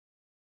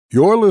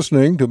You're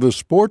listening to the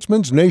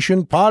Sportsman's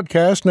Nation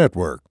Podcast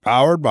Network,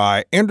 powered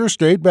by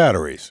Interstate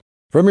Batteries.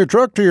 From your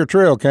truck to your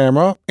trail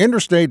camera,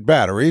 Interstate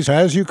Batteries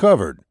has you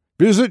covered.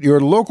 Visit your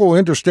local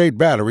Interstate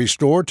Battery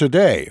store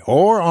today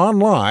or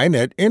online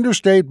at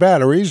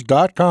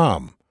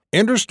interstatebatteries.com.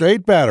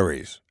 Interstate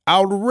Batteries,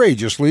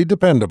 outrageously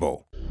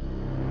dependable.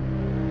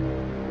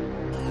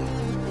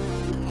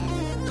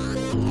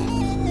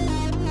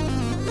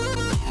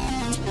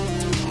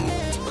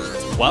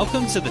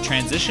 Welcome to the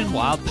Transition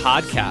Wild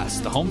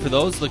Podcast, the home for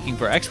those looking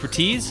for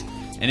expertise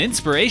and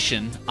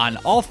inspiration on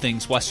all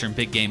things Western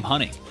big game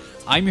hunting.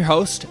 I'm your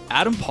host,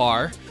 Adam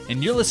Parr,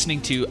 and you're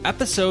listening to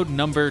episode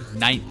number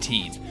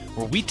 19,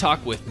 where we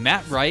talk with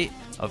Matt Wright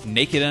of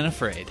Naked and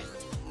Afraid.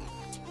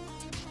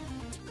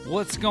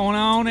 What's going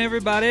on,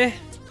 everybody?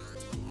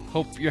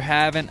 Hope you're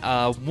having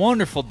a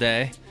wonderful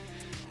day.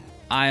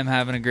 I am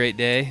having a great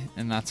day,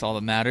 and that's all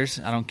that matters.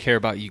 I don't care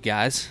about you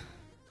guys.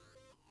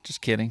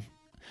 Just kidding.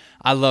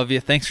 I love you.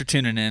 Thanks for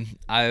tuning in.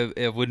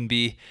 It wouldn't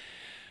be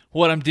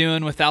what I'm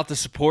doing without the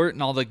support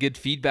and all the good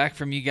feedback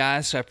from you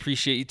guys. So I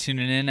appreciate you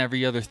tuning in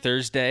every other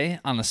Thursday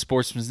on the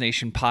Sportsman's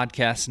Nation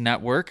Podcast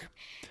Network.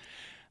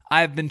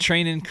 I've been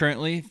training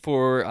currently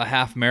for a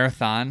half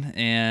marathon,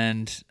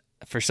 and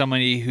for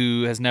somebody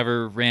who has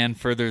never ran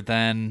further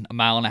than a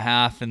mile and a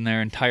half in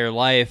their entire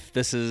life,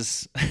 this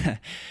is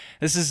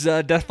this is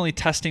definitely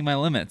testing my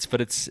limits. But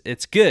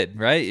it's good,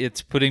 right?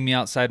 It's putting me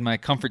outside my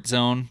comfort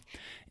zone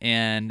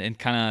and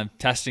kind of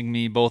testing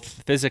me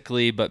both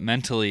physically but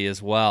mentally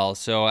as well.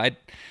 So I'm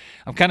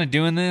kind of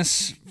doing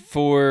this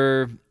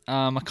for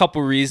a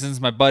couple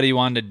reasons. My buddy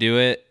wanted to do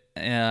it,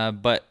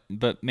 but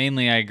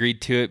mainly I agreed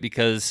to it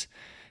because,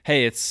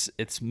 hey, it's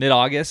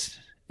mid-August.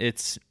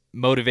 It's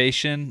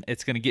motivation.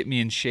 It's going to get me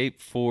in shape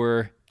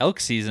for elk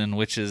season,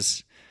 which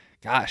is,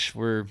 gosh,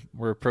 we're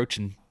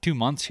approaching 2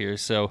 months here.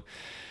 So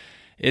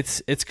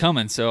it's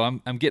coming. So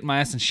I'm getting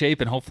my ass in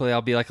shape, and hopefully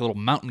I'll be like a little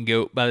mountain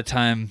goat by the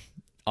time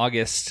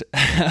August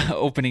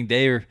opening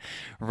day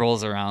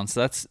rolls around.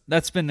 So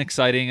that's been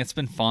exciting. It's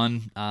been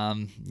fun.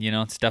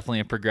 It's definitely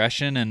a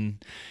progression,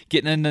 and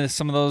getting into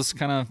some of those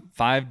kind of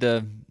 5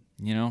 to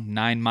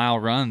 9 mile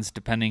runs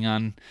depending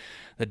on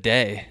the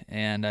day.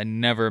 And I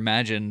never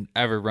imagined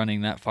ever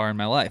running that far in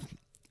my life.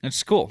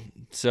 It's cool.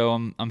 So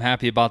I'm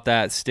happy about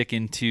that,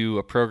 sticking to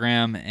a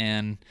program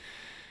and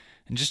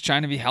just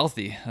trying to be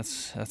healthy.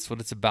 That's what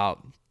it's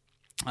about.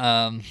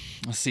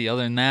 Let's see.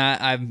 Other than that,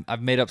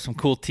 I've made up some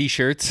cool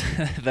T-shirts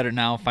that are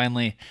now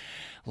finally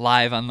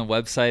live on the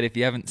website. If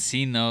you haven't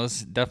seen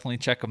those, definitely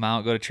check them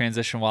out. Go to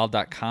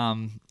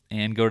transitionwild.com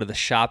and go to the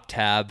shop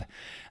tab.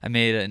 I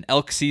made an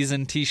elk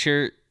season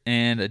T-shirt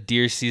and a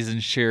deer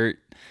season shirt.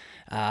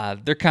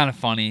 They're kind of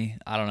funny.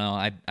 I don't know.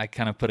 I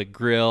kind of put a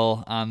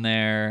grill on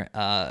there,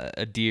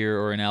 a deer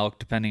or an elk,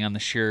 depending on the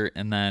shirt,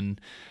 and then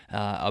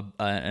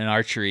an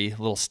archery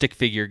little stick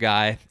figure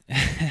guy.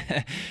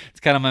 It's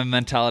kind of my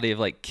mentality of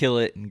like kill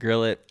it and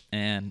grill it,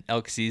 and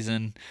elk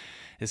season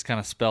is kind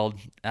of spelled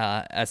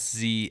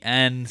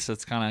SZN, so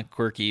it's kind of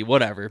quirky.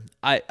 Whatever.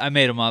 I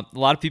made them up. A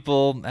lot of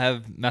people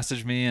have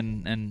messaged me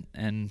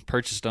and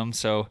purchased them,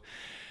 so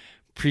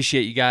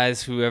appreciate you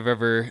guys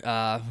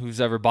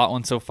who's ever bought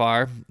one so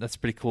far. That's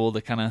pretty cool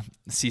to kind of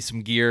see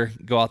some gear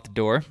go out the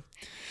door.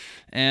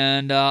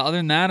 And other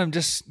than that, I'm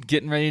just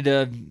getting ready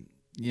to,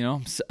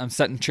 I'm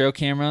setting trail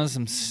cameras.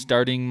 I'm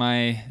starting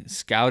my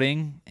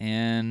scouting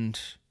and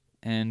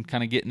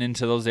kind of getting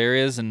into those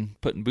areas and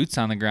putting boots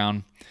on the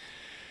ground,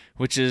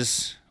 which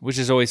is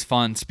always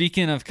fun.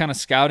 Speaking of kind of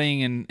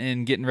scouting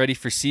and getting ready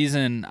for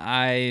season,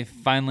 I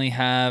finally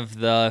have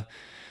the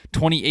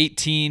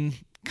 2018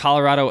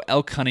 Colorado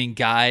elk hunting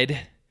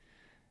guide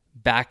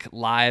back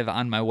live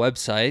on my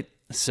website.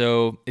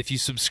 So if you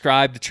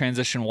subscribe to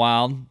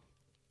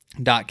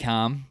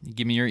transitionwild.com, you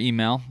give me your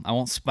email. I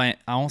won't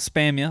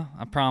spam you,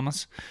 I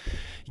promise.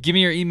 You give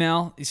me your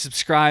email, you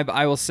subscribe,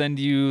 I will send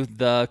you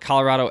the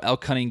Colorado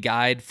elk hunting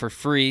guide for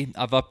free.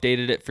 I've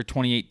updated it for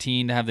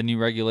 2018 to have the new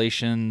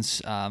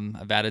regulations.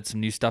 I've added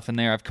some new stuff in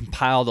there. I've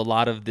compiled a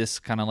lot of this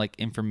kind of like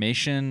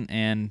information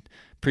and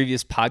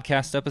previous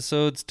podcast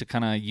episodes to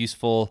kind of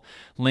useful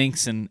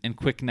links and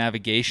quick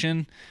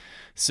navigation.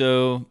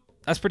 So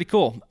that's pretty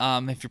cool.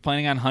 If you're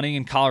planning on hunting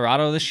in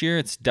Colorado this year,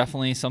 it's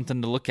definitely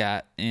something to look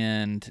at,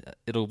 and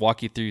it'll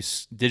walk you through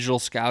digital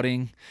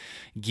scouting,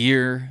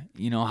 gear,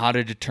 how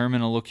to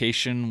determine a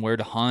location, where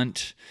to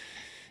hunt,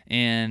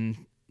 and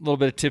a little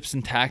bit of tips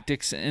and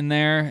tactics in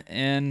there,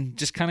 and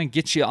just kind of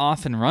get you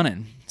off and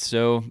running.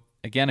 So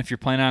again, if you're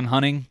planning on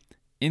hunting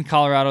in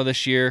Colorado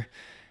this year,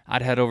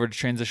 I'd head over to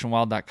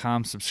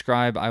transitionwild.com,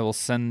 subscribe. I will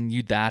send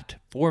you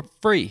that for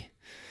free.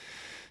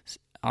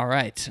 All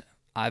right.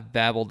 I've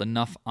babbled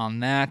enough on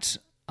that.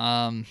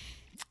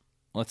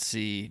 Let's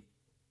see.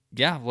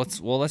 Yeah,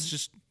 let's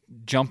just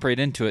jump right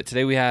into it.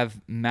 Today we have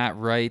Matt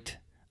Wright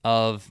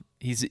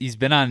he's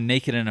been on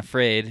Naked and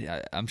Afraid.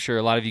 I'm sure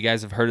a lot of you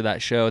guys have heard of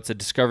that show. It's a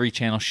Discovery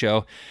Channel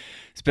show.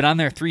 He's been on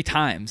there 3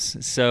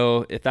 times.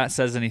 So if that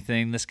says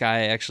anything, this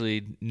guy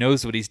actually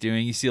knows what he's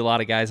doing. You see a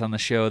lot of guys on the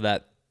show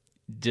that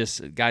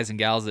guys and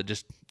gals that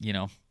just,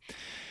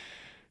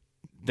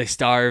 they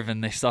starve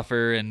and they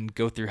suffer and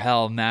go through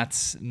hell.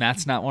 Matt's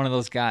not one of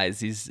those guys.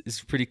 He's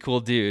a pretty cool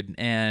dude.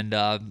 And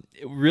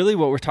really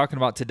what we're talking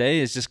about today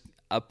is just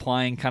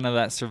applying kind of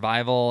that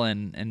survival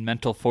and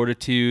mental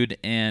fortitude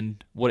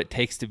and what it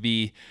takes to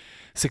be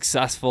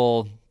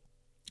successful,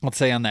 let's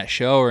say on that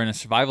show or in a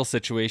survival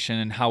situation,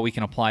 and how we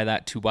can apply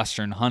that to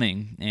Western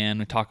hunting. And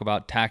we talk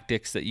about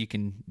tactics that you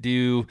can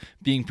do,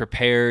 being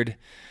prepared.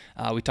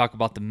 We talk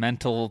about the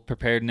mental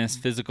preparedness,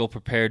 physical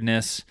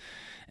preparedness,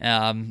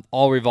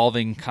 all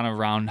revolving kind of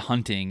around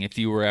hunting. If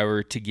you were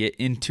ever to get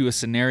into a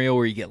scenario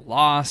where you get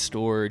lost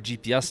or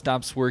GPS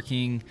stops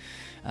working,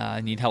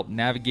 need help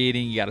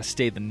navigating, you got to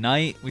stay the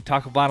night. We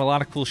talk about a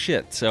lot of cool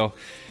shit. So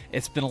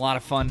it's been a lot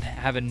of fun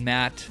having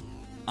Matt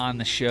on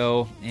the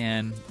show,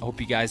 and I hope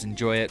you guys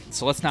enjoy it.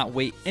 So let's not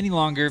wait any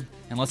longer,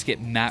 and let's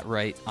get Matt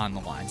Wright on the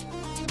line.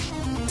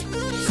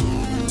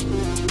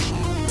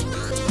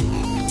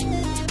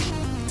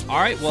 All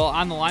right, well,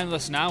 on the line with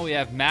us now, we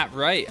have Matt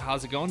Wright.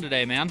 How's it going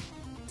today, man?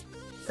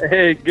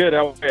 Hey, good.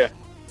 How are you?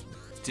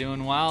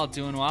 Doing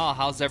well.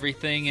 How's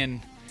everything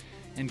in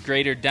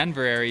greater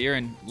Denver area? You're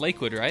in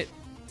Lakewood, right?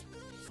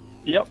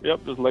 Yep,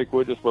 just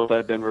Lakewood, just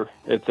outside Denver.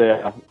 It's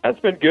that's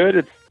been good.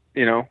 It's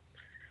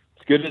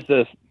as good as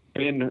this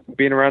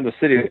being around the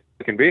city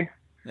can be.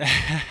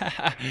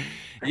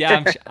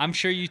 Yeah, I'm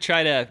sure you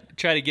try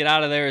to get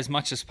out of there as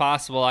much as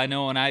possible. I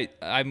know when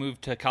I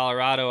moved to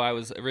Colorado, I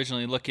was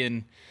originally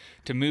looking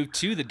to move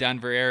to the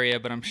Denver area,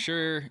 but I'm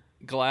sure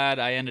glad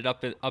I ended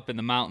up in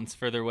the mountains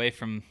further away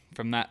from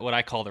that, what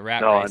I call the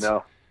rat race. I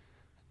know.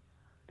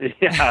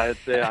 Yeah,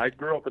 it's I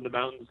grew up in the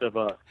mountains of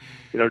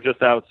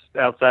just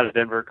outside of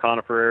Denver,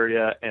 Conifer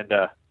area, and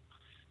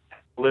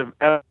live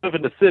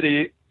in the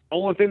city.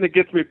 Only thing that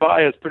gets me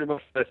by is pretty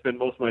much I spend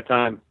most of my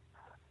time,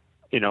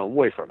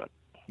 away from it.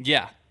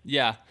 Yeah.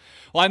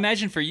 Well, I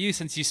imagine for you,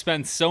 since you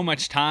spend so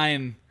much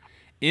time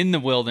in the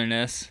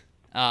wilderness,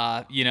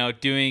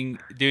 doing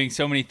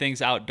so many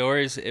things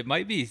outdoors, it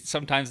might be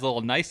sometimes a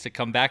little nice to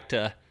come back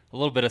to a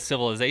little bit of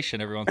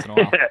civilization every once in a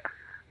while.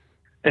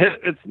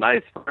 It's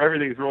nice for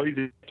everything's real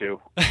easy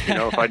to.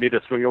 If I need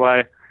to swing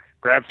away,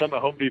 grab some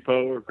at Home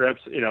Depot or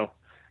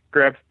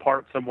grab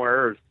parts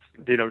somewhere or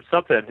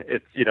something.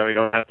 It's you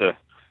don't have to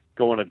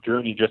go on a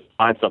journey just to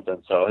find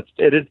something. So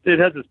it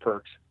has its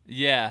perks.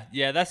 Yeah,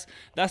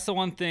 that's the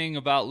one thing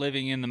about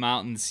living in the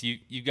mountains.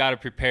 You got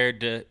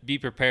to be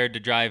prepared to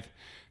drive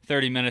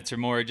 30 minutes or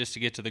more just to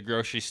get to the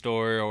grocery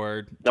store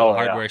or to a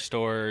hardware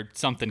store or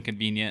something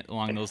convenient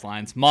along those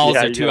lines. Malls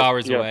are 2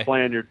 hours away.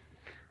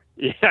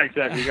 Yeah,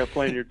 exactly. You got to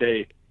plan your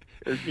day,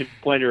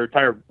 plan your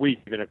entire week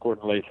even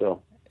accordingly.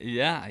 So.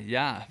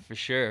 Yeah, for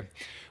sure.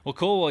 Well,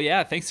 cool. Well,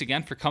 yeah, thanks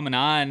again for coming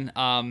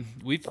on.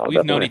 We've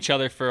known each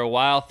other for a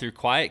while through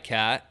Quiet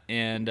Cat,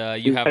 and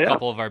you have a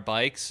couple of our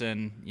bikes,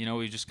 and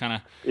we've just kind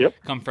of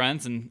become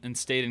friends and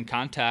stayed in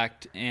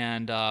contact.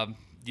 And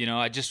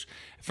I just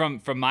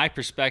from my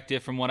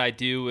perspective, from what I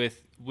do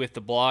with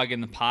the blog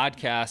and the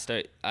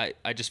podcast,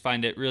 I just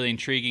find it really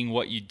intriguing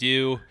what you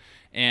do,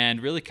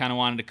 and really kind of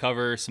wanted to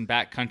cover some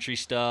backcountry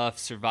stuff,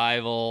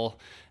 survival,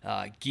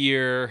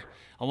 gear,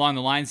 along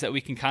the lines that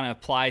we can kind of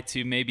apply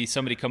to maybe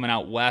somebody coming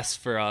out west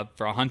for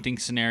a hunting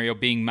scenario,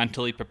 being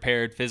mentally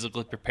prepared,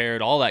 physically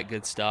prepared, all that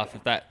good stuff.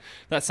 If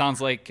that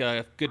sounds like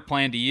a good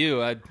plan to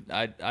you,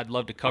 I'd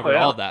love to cover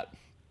all of that.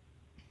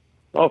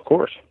 Oh, of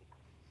course.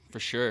 For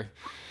sure.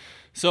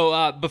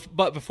 So,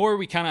 but before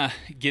we kind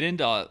of get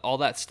into all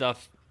that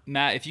stuff,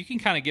 Matt, if you can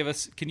kind of give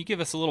us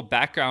a little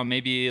background,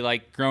 maybe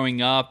like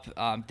growing up,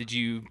 did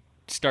you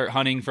start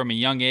hunting from a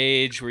young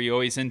age? Were you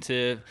always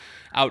into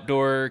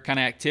outdoor kind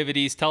of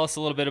activities? Tell us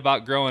a little bit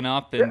about growing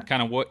up and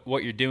kind of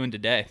what you're doing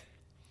today.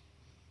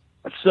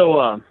 So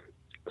I,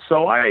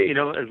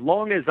 as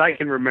long as I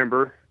can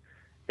remember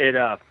it,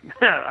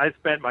 I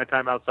spent my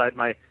time outside.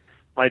 My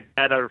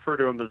dad, I refer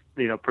to him as,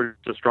 pretty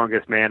the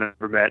strongest man I've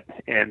ever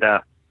met.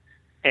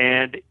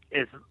 And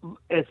as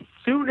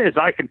soon as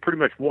I can pretty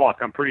much walk,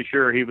 I'm pretty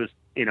sure he was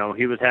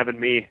having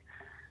me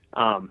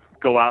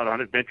go out on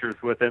adventures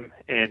with him.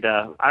 And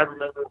I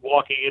remember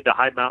walking into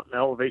high mountain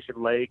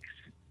elevation lakes,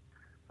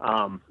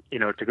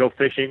 to go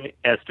fishing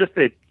as just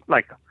a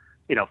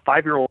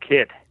 5-year-old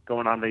kid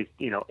going on these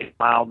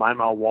 8-mile,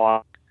 9-mile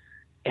walk.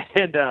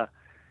 And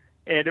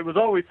it was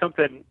always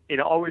something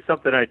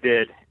I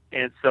did.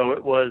 And so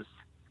it was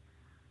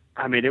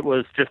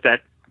just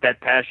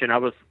that passion. I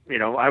was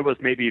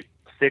maybe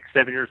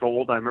 6-7 years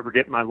old. I remember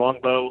getting my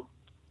longbow,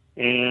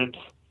 and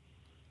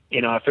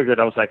I figured,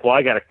 I was like, well,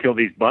 I got to kill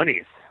these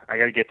bunnies. I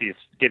got to get these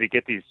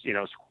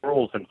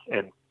squirrels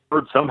and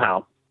birds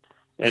somehow.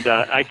 And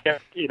I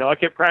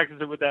kept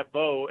practicing with that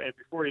bow, and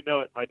before you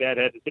know it, my dad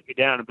had to sit me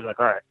down and be like,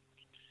 all right,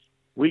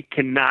 we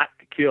cannot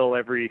kill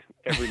every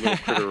little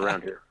critter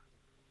around here.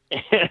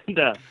 And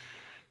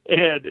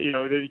then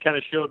he kind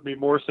of showed me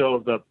more so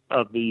of the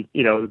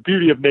the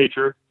beauty of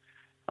nature,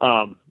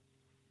 and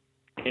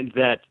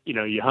that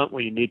you hunt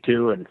when you need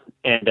to, and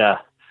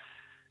then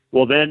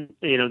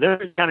then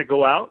we kind of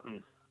go out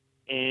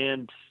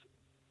and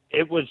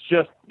it was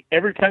just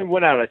every time we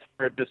went out,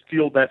 I just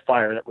fueled that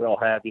fire that we all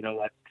have,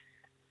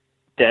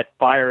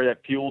 fire,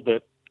 that fuel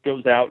that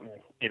goes out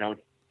and,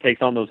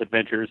 takes on those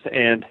adventures.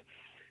 And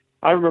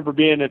I remember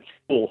being at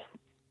school,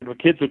 and when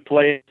kids would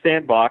play in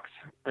sandbox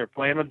or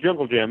play in a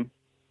jungle gym,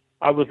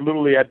 I'd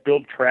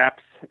build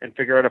traps and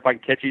figure out if I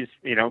can catch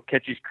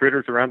these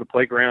critters around the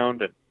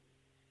playground.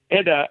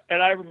 And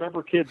I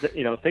remember kids,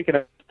 thinking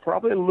it was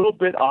probably a little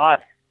bit odd.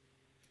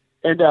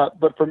 And,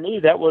 but for me,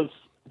 that was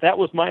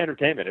my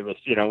entertainment. It was,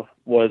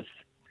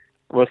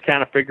 was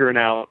kind of figuring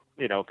out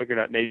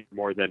nature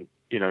more than,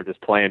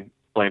 just playing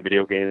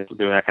video games and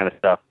doing that kind of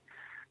stuff.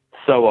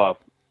 So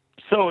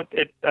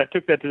I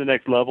took that to the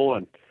next level,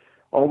 and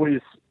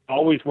always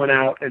went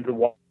out into the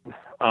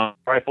wild,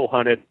 rifle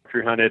hunted,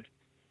 tree hunted,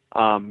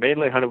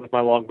 mainly hunted with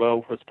my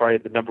longbow was probably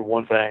the number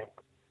one thing.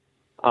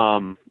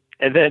 And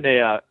then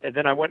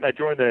I went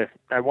and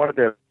I wanted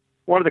to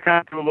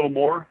kind of do a little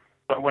more.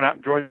 So I went out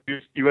and joined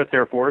the U.S.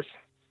 Air Force,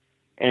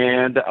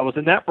 and I was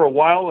in that for a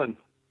while, and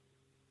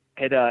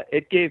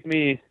it gave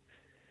me,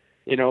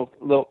 a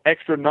little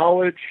extra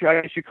knowledge,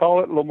 I guess you call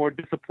it, a little more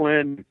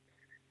discipline,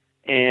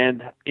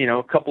 and,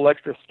 a couple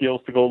extra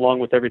skills to go along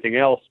with everything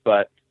else.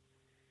 But,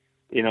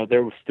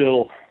 there was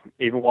still,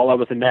 even while I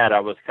was in that, I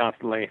was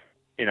constantly,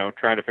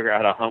 trying to figure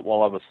out how to hunt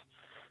while I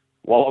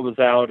was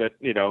out at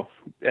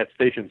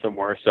station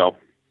somewhere. So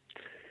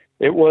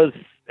it was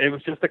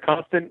just a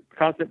constant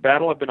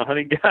battle. I've been a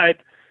hunting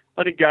guide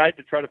to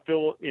try to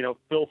fill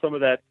some of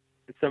that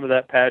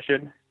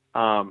passion.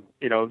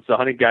 It's a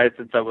hunting guide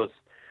since I was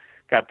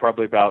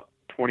probably about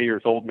 20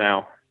 years old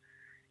now.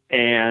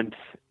 And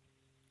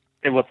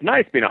what's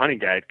nice being a hunting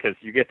guide, because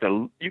you get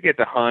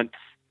to hunt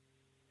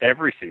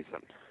every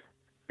season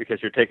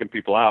because you're taking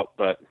people out.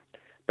 But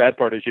bad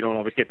part is you don't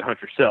always get to hunt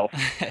yourself.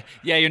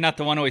 Yeah, you're not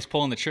the one always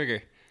pulling the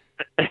trigger.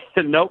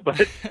 No, but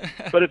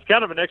it's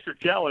kind of an extra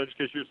challenge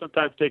because you're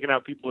sometimes taking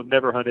out people who've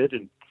never hunted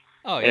and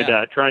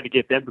trying to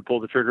get them to pull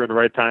the trigger in the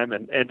right time.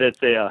 And it's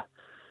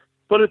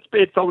but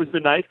it's always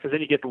been nice because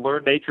then you get to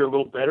learn nature a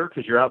little better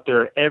because you're out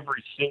there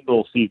every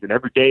single season,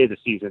 every day of the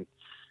season,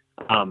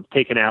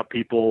 taking out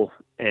people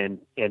and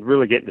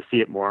really getting to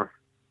see it more.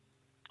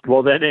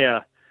 Well, then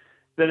it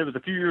was a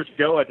few years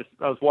ago. I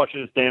was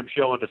watching this damn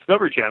show on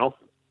Discovery Channel,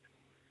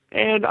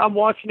 and I'm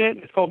watching it.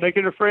 And it's called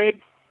Naked and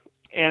Afraid.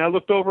 And I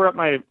looked over at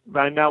my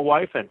now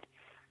wife, and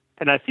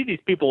I see these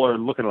people are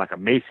looking like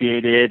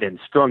emaciated and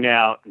strung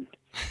out.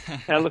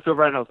 And I looked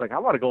over and I was like, I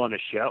want to go on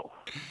this show.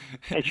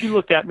 And she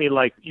looked at me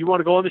like, you want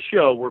to go on the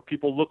show where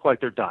people look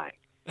like they're dying?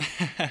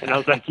 And I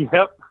was like,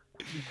 yep.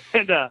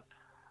 And I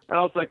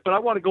was like, but I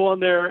want to go on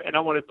there and I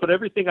want to put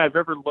everything I've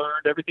ever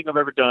learned, everything I've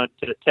ever done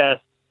to the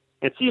test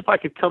and see if I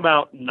could come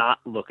out not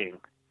looking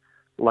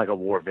like a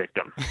war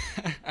victim.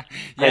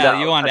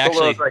 Yeah, you want to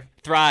actually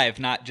thrive,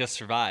 not just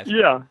survive.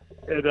 Yeah.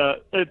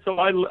 And so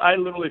I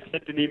literally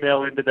sent an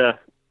email into the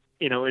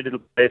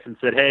place and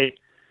said, hey,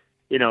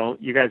 you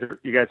guys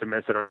are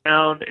messing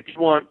around. If you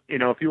want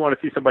to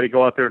see somebody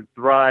go out there and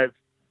thrive,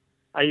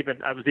 I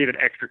was even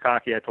extra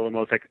cocky. I told them,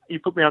 I was like, you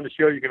put me on the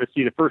show, you're going to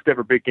see the first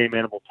ever big game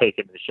animal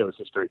taken in the show's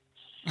history.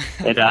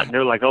 And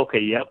they're like, okay,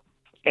 yep.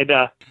 And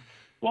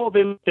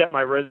they looked at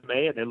my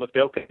resume and they looked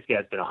at, okay, this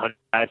guy's been a hunter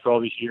guy for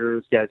all these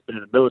years. This guy's been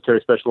in the military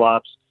special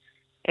ops,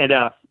 and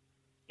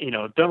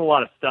done a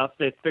lot of stuff.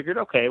 They figured,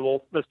 okay,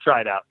 well, let's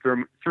try it out.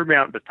 Threw me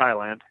out into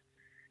Thailand,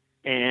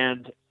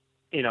 and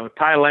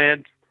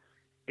Thailand,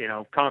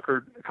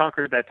 conquered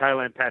that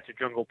Thailand patch of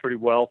jungle pretty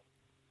well.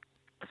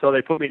 So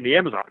they put me in the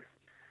Amazon.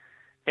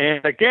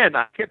 And again,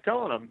 I kept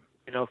telling them,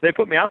 if they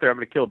put me out there, I'm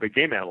going to kill a big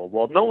game animal.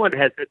 Well, no one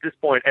has at this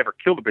point ever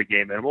killed a big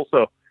game animal,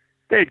 so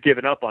they had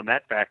given up on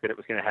that fact that it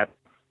was going to happen.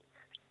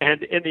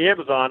 And in the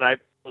Amazon, I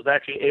was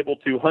actually able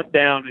to hunt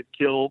down and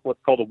kill what's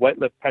called a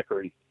white-lipped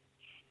peccary.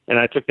 And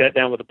I took that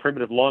down with a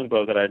primitive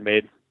longbow that I'd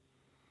made.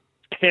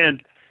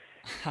 And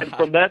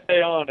from that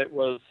day on, it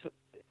was,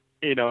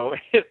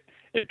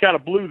 it kind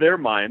of blew their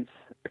minds.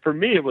 For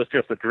me, it was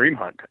just a dream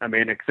hunt. I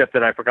mean, except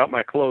that I forgot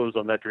my clothes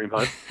on that dream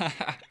hunt.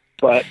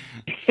 But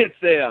it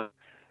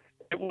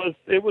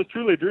was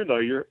truly a dream, though.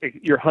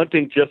 You're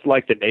hunting just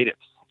like the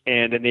natives.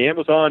 And in the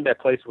Amazon, that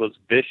place was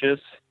vicious.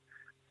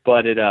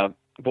 But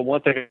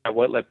once I got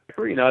white-lipped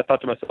peccary, I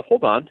thought to myself,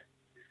 hold on.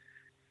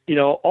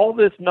 All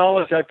this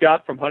knowledge I've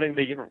got from hunting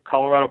the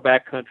Colorado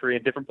backcountry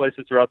and different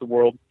places throughout the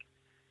world,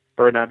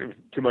 or not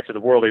too much of the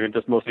world, even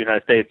just most of the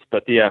United States,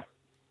 but it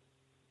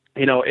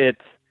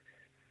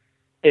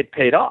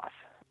paid off.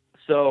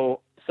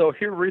 So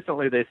here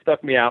recently they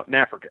stuck me out in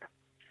Africa.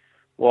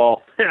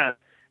 Well,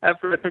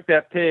 after I took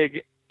that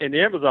pig in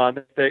the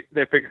Amazon, they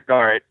figured,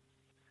 all right,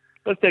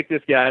 let's take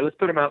this guy, let's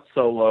put him out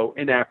solo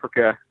in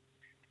Africa.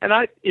 And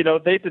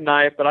they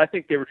deny it, but I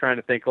think they were trying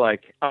to think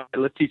like, all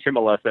right, let's teach him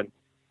a lesson.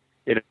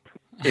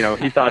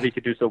 He thought he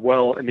could do so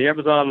well in the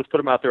Amazon. Let's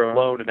put him out there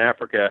alone in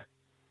Africa.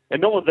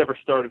 And no one's ever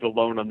started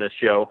alone on this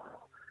show.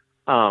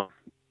 And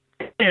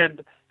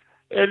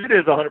it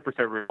is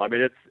 100% real. I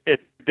mean,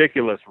 it's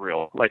ridiculous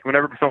real. Like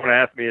whenever someone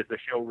asks me, is the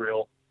show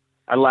real?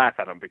 I laugh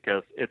at them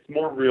because it's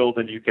more real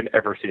than you can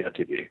ever see on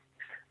TV.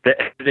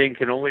 The editing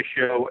can only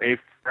show a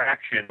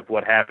fraction of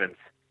what happens.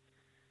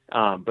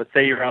 But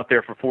say you're out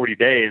there for 40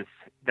 days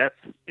that's,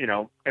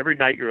 every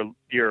night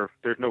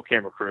there's no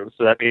camera crew.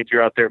 So that means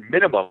you're out there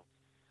minimum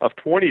of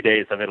 20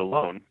 days of it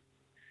alone,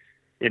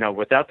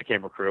 without the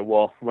camera crew.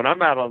 Well, when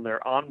I'm out on there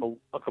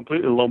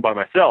completely alone by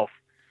myself,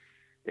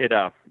 it's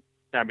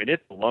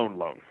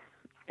alone.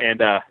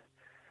 And,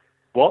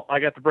 well, I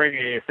got to bring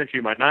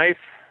essentially my knife,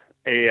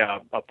 a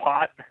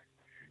pot,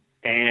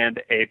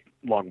 and a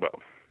longbow.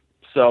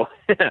 So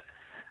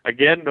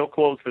again, no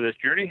clothes for this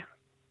journey.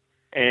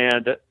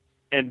 And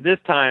this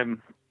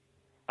time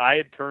I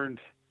had turned,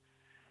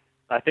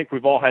 I think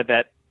we've all had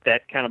that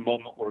kind of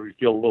moment where we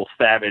feel a little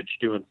savage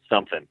doing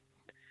something.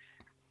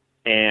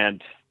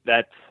 And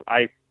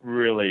I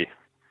really,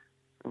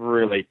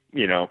 really,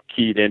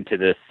 keyed into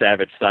this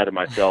savage side of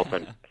myself.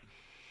 And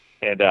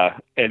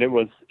it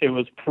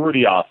was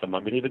pretty awesome.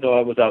 I mean, even though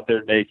I was out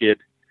there naked,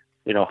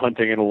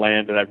 hunting in a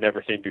land that I've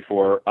never seen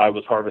before, I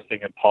was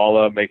harvesting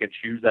impala, making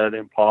shoes out of the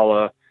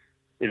impala,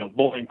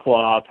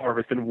 loincloths,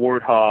 harvesting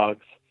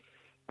warthogs.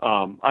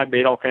 I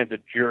made all kinds of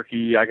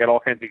jerky. I got all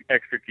kinds of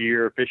extra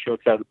gear, fish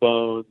hooks out of the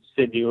bones,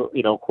 sinew,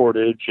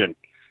 cordage. And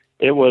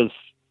it was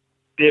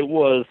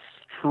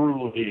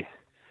truly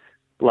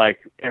like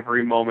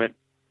every moment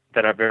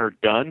that I've ever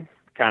done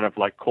kind of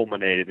like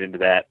culminated into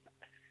this,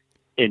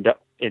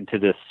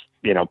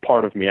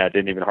 part of me I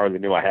didn't even hardly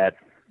knew I had.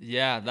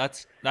 Yeah,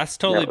 that's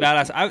totally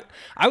badass.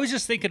 I was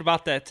just thinking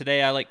about that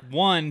today. I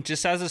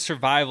just as a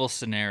survival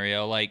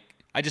scenario,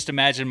 I just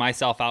imagine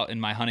myself out in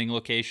my hunting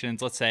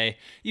locations, let's say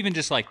even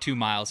just 2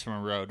 miles from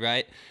a road,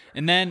 right?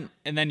 And then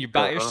you're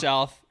by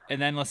yourself,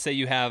 and then let's say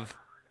you have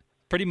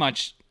pretty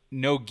much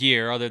no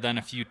gear other than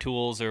a few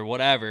tools or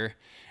whatever,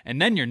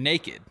 and then you're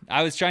naked.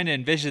 I was trying to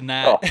envision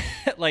that.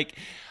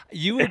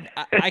 You would,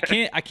 I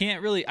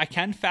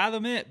can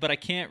fathom it, but I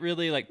can't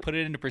really put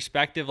it into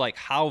perspective,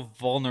 how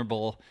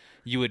vulnerable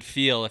you would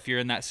feel if you're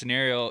in that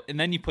scenario. And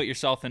then you put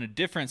yourself in a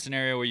different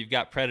scenario where you've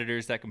got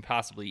predators that can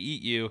possibly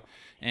eat you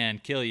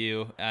and kill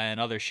you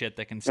and other shit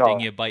that can sting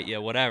you, bite you,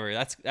 whatever.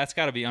 That's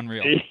gotta be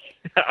unreal.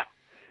 Yeah.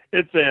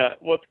 It's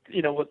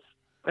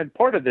and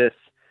part of this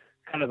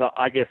kind of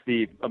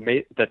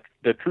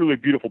the truly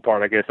beautiful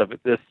part, I guess, of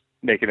this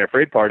Naked and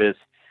Afraid part is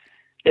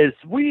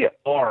we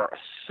are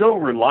so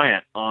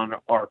reliant on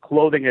our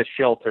clothing as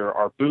shelter,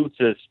 our boots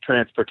as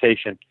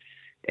transportation.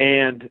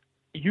 And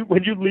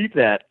when you leave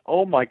that,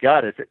 oh my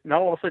God,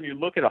 now all of a sudden you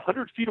look at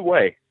 100 feet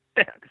away,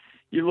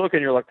 you look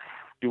and you're like,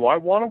 do I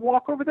want to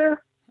walk over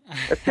there?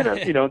 That's gonna,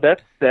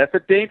 that's a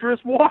dangerous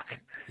walk.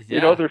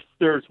 Yeah.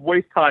 There's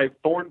waist-high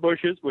thorn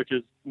bushes, which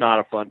is not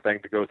a fun thing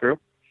to go through.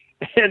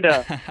 And,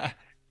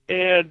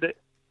 and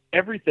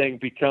everything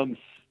becomes,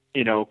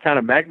 kind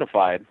of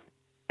magnified.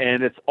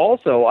 And it's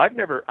also, I've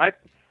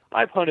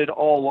hunted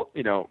all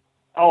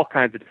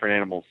kinds of different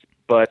animals,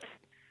 but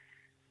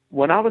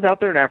when I was out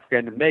there in Africa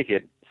and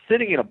naked,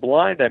 sitting in a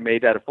blind I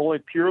made out of only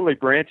purely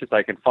branches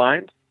I can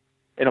find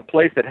in a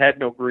place that had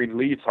no green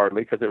leaves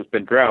hardly because it was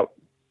been drought,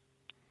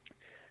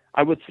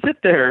 I would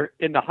sit there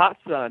in the hot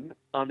sun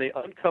on the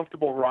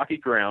uncomfortable rocky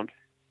ground.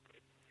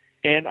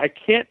 And I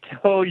can't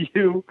tell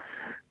you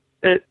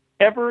that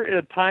ever in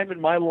a time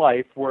in my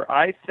life where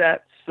I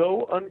sat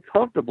so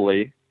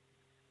uncomfortably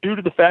due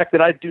to the fact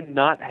that I do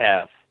not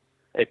have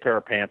a pair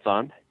of pants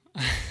on.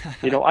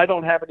 I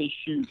don't have any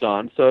shoes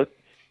on. So,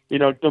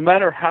 no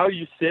matter how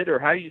you sit or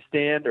how you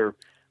stand or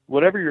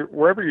wherever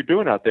you're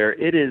doing out there,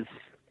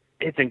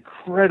 it's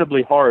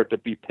incredibly hard to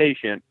be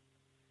patient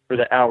for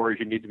the hours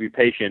you need to be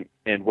patient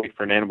and wait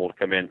for an animal to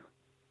come in.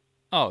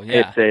 Oh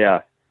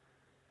yeah.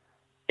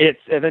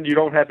 And then you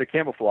don't have the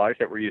camouflage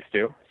that we're used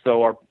to.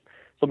 So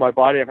my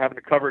body, I'm having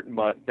to cover it in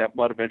mud. That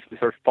mud eventually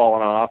starts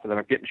falling off, and then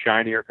I'm getting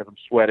shinier because I'm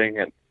sweating,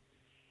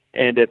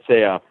 and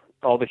it's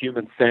all the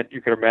human scent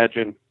you can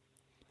imagine,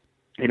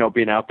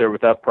 being out there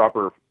without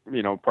proper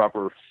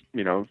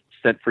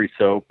scent-free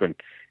soap and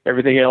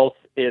everything else.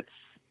 It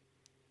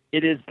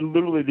is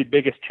literally the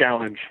biggest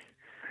challenge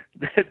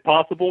that's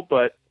possible,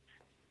 but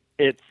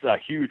it's a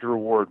huge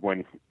reward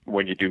when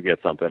you do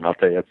get something. I'll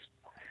tell you,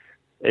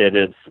 it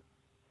is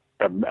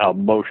an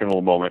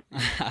emotional moment.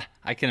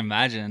 I can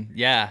imagine.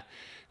 Yeah,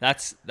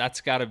 that's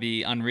got to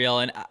be unreal.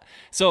 And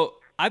so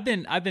I've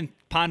been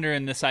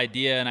pondering this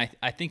idea, and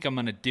I think I'm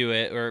going to do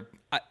it, or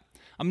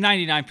I'm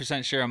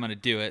 99% sure I'm going to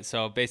do it.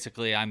 So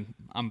basically I'm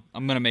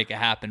going to make it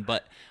happen,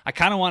 but I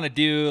kind of want to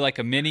do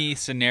a mini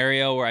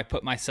scenario where I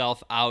put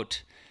myself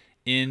out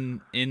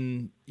in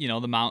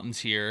the mountains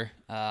here,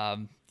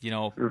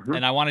 Mm-hmm.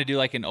 and I want to do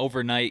an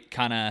overnight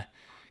kind of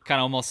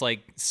almost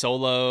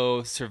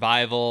solo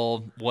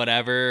survival,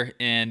 whatever.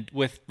 And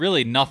with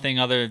really nothing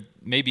other,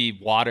 maybe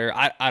water.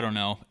 I don't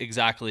know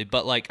exactly,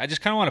 but I just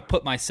kind of want to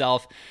put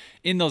myself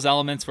in those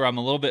elements where I'm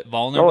a little bit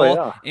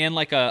vulnerable and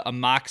a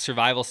mock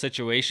survival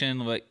situation.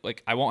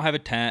 Like I won't have a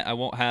tent. I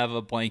won't have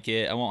a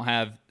blanket. I won't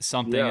have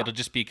something. Yeah. It'll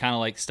just be kind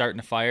of starting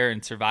a fire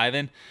and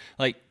surviving.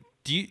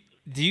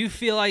 Do you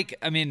feel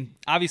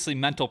obviously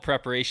mental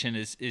preparation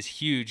is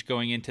huge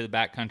going into the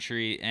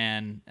backcountry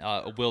and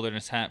a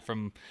wilderness hunt,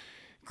 from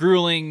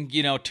grueling,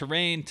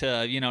 terrain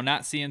to,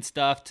 not seeing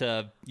stuff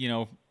to,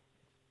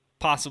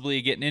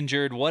 possibly getting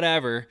injured,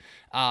 whatever.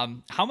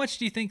 How much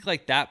do you think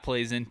like that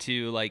plays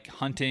into like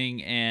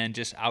hunting and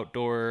just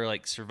outdoor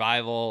like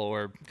survival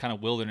or kind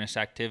of wilderness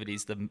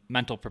activities, the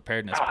mental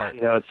preparedness part?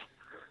 It's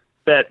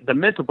that the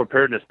mental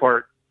preparedness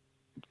part,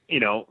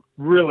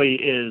 really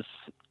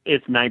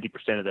it's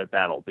 90% of that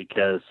battle,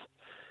 because,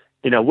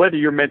 whether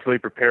you're mentally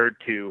prepared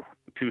to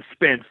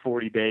spend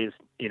 40 days,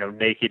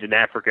 naked in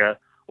Africa,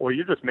 or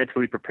you're just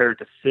mentally prepared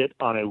to sit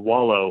on a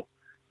wallow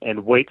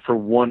and wait for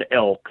one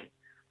elk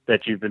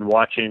that you've been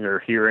watching or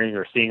hearing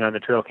or seeing on the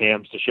trail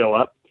cams to show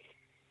up.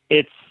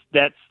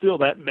 That's still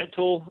that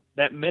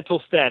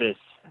mental status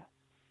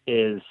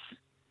is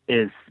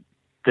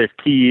the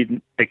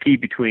key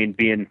between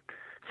being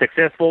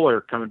successful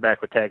or coming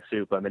back with tag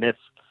soup. I mean,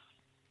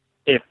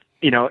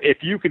 if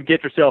you could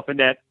get yourself in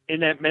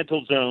that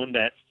mental zone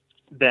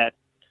that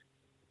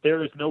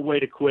there is no way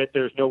to quit,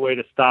 there's no way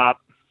to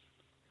stop,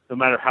 no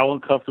matter how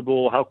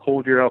uncomfortable, how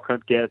cold your elk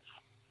hunt gets,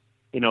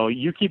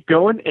 you keep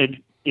going, and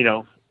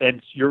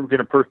you're going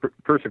to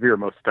persevere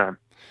most of the time.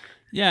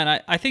 Yeah,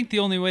 and I think the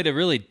only way to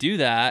really do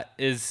that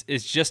is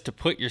just to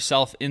put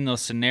yourself in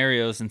those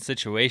scenarios and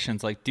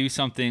situations, like do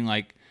something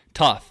like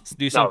tough,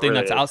 do something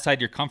that's outside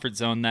your comfort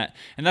zone.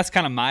 And that's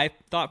kind of my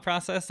thought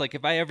process. Like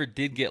if I ever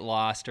did get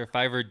lost, or if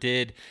I ever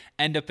did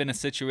end up in a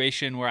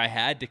situation where I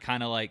had to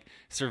kind of like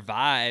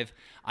survive,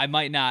 I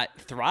might not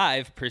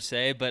thrive per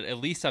se, but at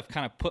least I've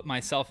kind of put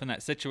myself in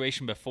that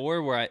situation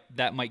before where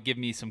that might give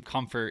me some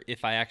comfort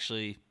if I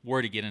actually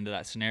were to get into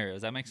that scenario.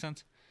 Does that make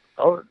sense?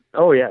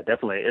 Oh yeah,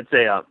 definitely. It's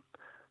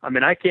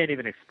I can't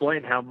even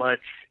explain how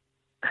much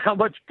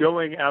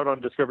going out on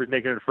Discovery's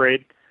Naked and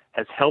Afraid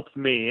has helped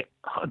me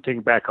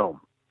hunting back home.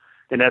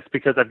 And that's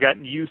because I've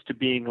gotten used to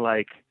being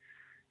like,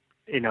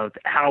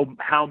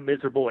 how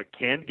miserable it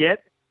can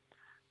get.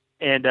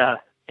 And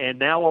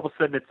now all of a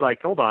sudden it's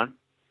like, hold on,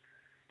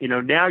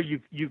 now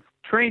you've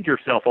trained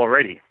yourself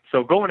already.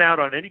 So going out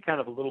on any kind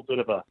of a little bit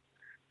of a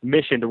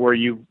mission to where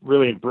you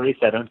really embrace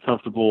that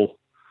uncomfortable,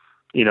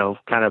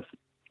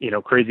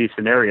 crazy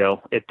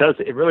scenario, it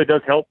really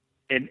does help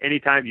in any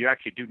time you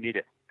actually do need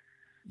it.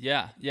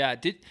 Yeah.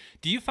 Do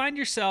you find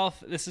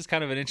yourself, this is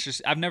kind of an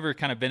interesting, I've never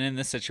kind of been in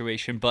this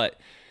situation, but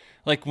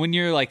like when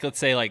you're like, let's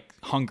say like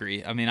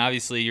hungry, I mean,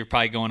 obviously you're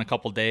probably going a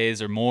couple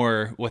days or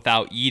more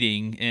without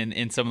eating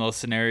in some of those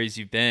scenarios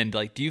you've been,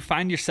 like, do you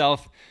find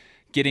yourself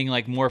getting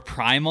like more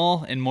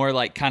primal and more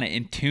like kind of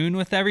in tune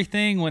with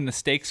everything when the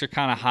stakes are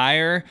kind of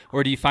higher,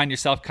 or do you find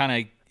yourself kind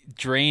of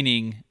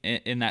draining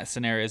in that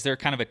scenario? Is there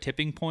kind of a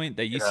tipping point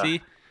that you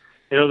see?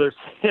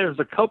 There's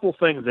a couple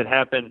things that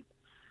happen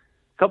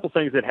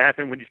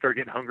when you start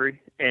getting hungry,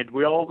 and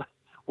we all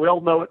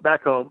know it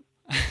back home.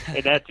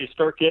 And that's, you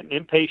start getting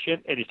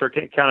impatient and you start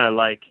getting kind of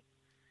like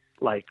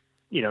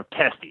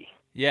testy.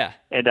 Yeah.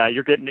 And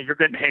you're getting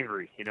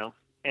hangry,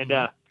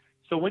 And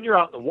so when you're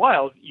out in the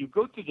wild, you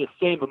go through the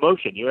same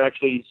emotion. You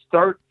actually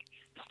start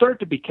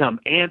to become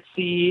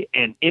antsy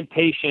and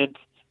impatient,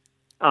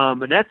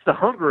 and that's the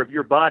hunger of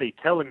your body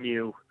telling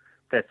you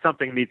that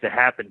something needs to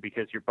happen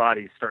because your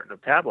body's starting to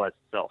metabolize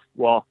itself.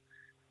 Well,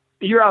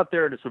 you're out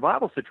there in a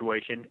survival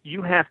situation,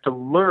 you have to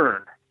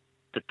learn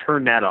to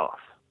turn that off.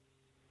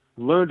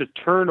 Learn to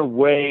turn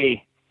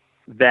away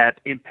that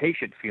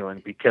impatient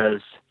feeling,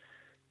 because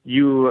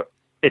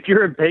if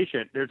you're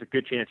impatient, there's a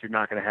good chance you're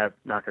not going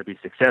to be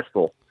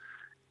successful.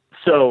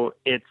 So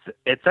it's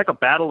like a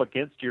battle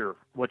against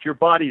what your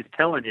body is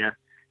telling you.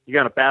 You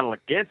got to battle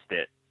against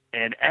it.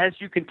 And as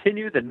you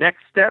continue, the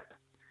next step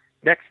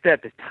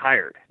is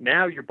tired.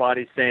 Now your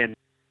body's saying,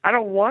 I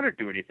don't want to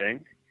do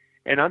anything,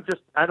 and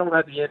I don't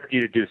have the energy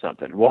to do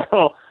something.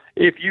 Well,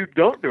 if you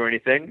don't do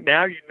anything,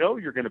 now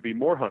you're going to be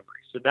more hungry.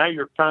 So now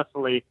you're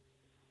constantly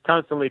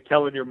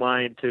telling your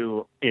mind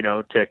to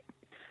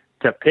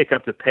pick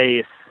up the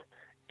pace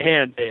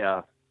and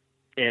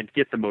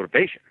get the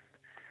motivation.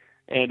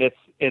 And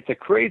it's a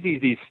crazy,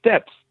 these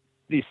steps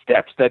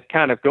that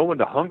kind of go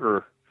into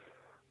hunger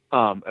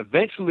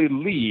eventually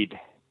lead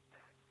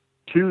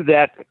to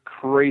that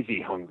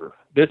crazy hunger.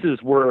 This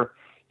is where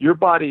your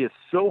body is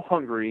so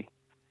hungry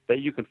that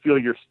you can feel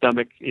your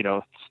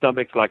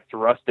stomach's like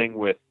thrusting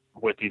with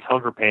these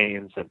hunger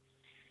pains. And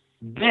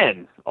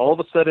then all of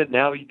a sudden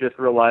now you just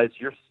realize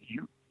you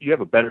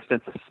have a better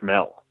sense of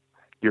smell.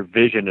 Your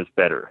vision is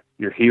better.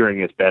 Your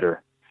hearing is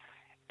better.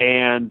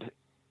 And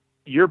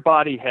your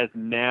body has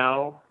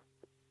now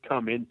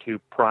come into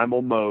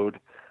primal mode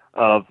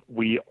of,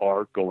 we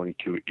are going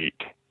to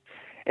eat.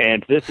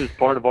 And this is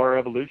part of our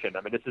evolution.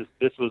 I mean,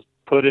 this was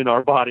put in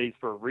our bodies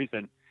for a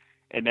reason,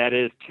 and that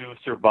is to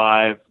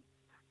survive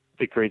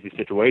the crazy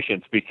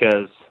situations,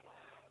 because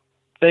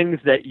things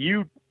that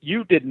you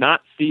did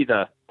not see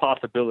the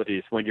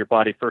possibilities when your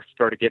body first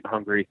started getting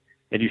hungry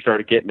and you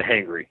started getting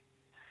hangry.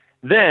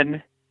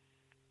 Then,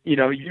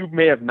 you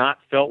may have not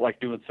felt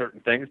like doing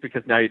certain things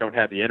because now you don't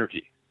have the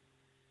energy.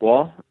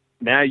 Well,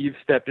 now you've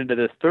stepped into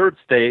this third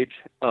stage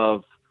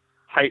of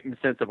heightened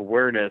sense of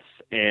awareness,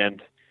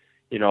 and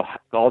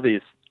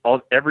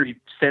every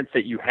sense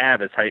that you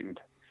have is heightened,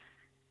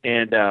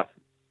 and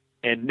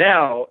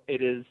now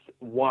it is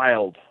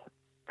wild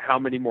how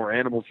many more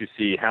animals you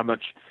see, how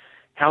much,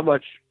 how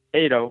much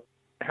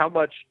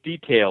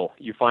detail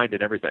you find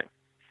in everything.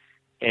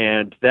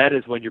 And that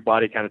is when your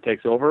body kind of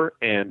takes over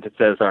and it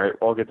says, all right,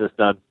 I'll get this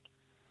done.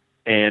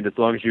 And as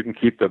long as you can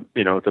keep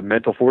the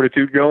mental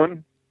fortitude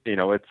going,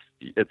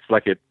 it's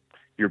like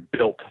you're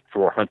built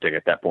for hunting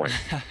at that point.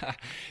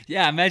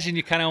 Yeah, imagine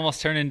you kind of almost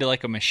turn into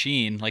like a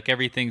machine, like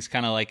everything's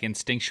kind of like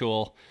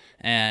instinctual,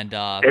 and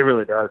it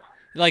really does.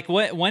 Like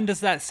when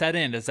does that set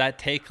in? Does that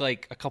take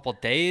like a couple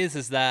days?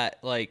 Is that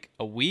like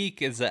a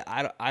week? Is that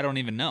I don't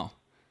even know.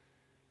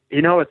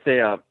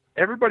 It's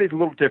everybody's a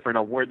little different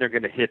on where they're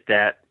going to hit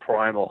that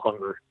primal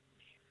hunger.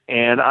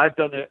 And I've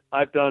done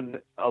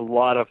a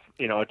lot of,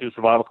 I do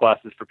survival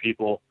classes for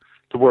people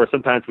to where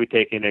sometimes we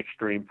take an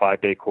extreme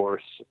 5-day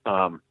course.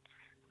 I've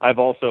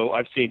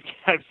seen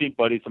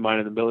buddies of mine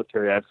in the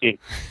military. I've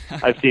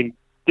seen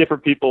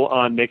different people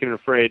on Naked and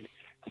Afraid.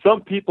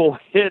 Some people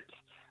hit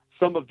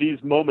some of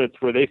these moments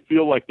where they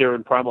feel like they're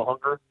in primal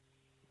hunger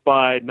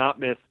by not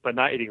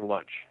eating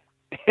lunch.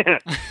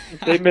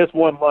 They miss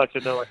one lunch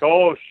and they're like,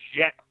 oh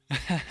shit.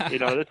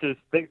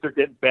 Things are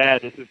getting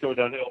bad. This is going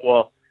downhill.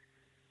 Well,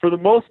 for the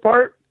most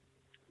part,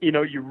 you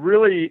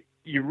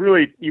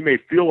may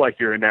feel like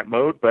you're in that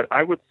mode, but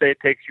I would say it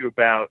takes you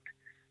about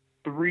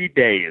 3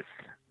 days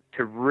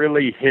to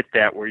really hit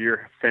that where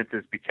your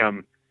senses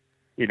become,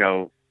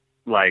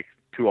 like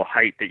to a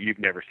height that you've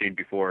never seen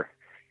before.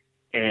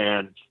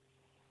 And,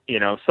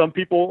 some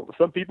people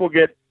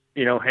get,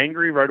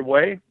 hangry right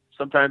away.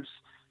 Sometimes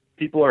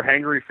people are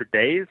hangry for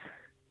days.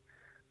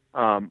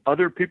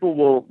 Other people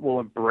will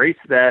embrace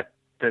that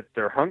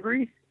they're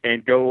hungry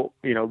and go,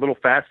 a little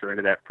faster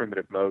into that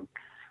primitive mode.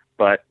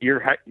 But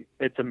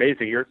it's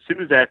amazing. As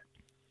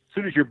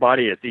soon as your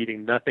body is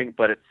eating nothing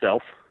but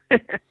itself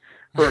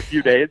for a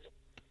few days,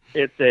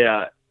 it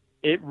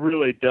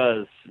really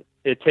does.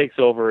 It takes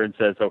over and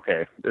says,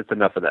 okay, it's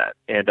enough of that.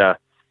 And,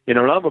 and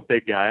I'm a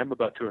big guy. I'm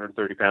about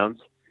 230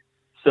 pounds.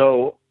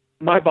 So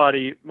my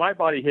body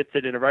hits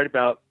it in right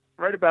about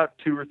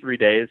 2 or 3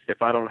 days.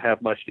 If I don't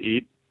have much to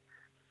eat,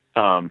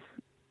 I'm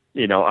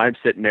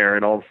sitting there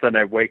and all of a sudden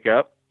I wake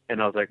up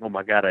and I was like, oh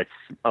my God, I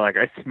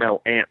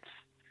smell ants.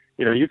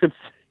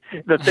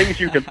 The things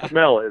you can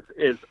smell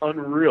is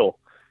unreal.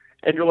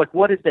 And you're like,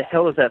 what is the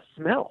hell is that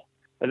smell?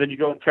 And then you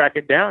go and track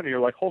it down and you're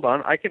like, hold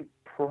on, I can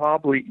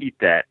probably eat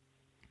that.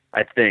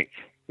 I think,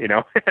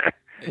 Yeah.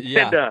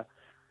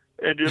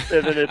 and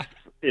then it's,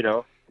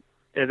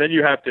 and then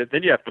you have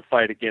to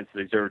fight against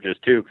these urges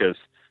too. Cause,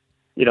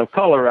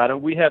 Colorado,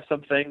 we have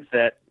some things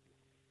that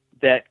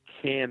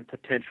can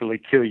potentially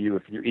kill you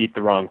if you eat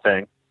the wrong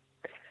thing.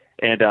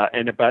 And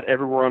about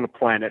everywhere on the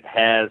planet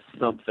has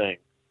something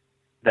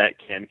that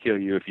can kill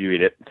you if you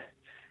eat it.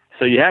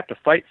 So you have to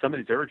fight some of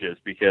these urges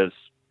because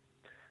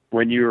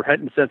when you're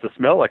hitting the sense of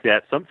smell like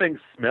that, some things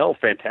smell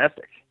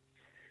fantastic.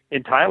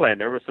 In Thailand,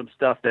 there was some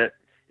stuff that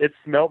it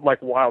smelled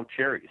like wild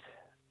cherries,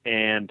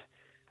 and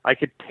I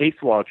could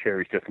taste wild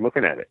cherries just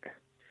looking at it.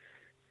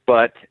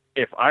 But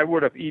if I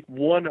would have eaten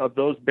one of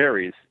those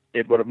berries,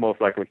 it would have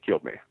most likely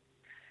killed me.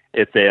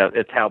 It's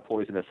how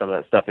poisonous some of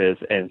that stuff is,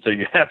 and so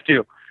you have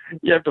to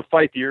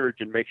fight the urge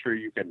and make sure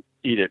you can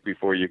eat it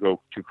before you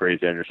go too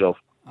crazy on yourself.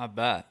 I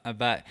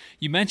bet.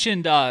 You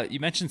mentioned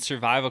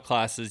survival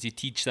classes. You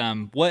teach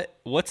them.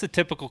 What's a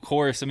typical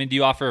course? I mean, do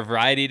you offer a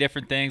variety of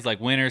different things like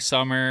winter,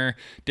 summer,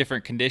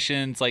 different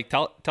conditions? Like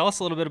tell us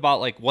a little bit about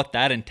like what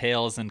that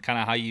entails and kind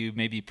of how you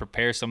maybe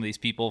prepare some of these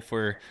people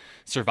for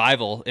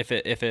survival if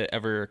it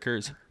ever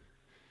occurs.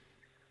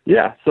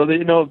 Yeah. So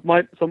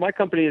my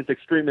company is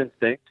Extreme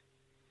Instinct,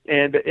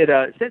 and it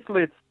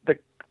essentially it's the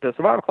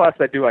survival class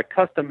I do. I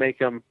custom make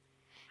them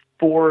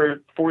for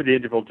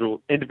the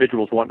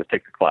individuals wanting to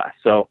take the class.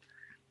 So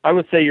I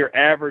would say your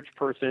average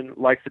person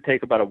likes to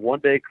take about a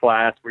 1-day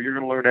class where you're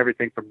going to learn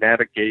everything from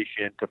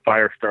navigation to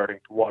fire starting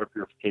to water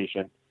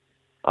purification,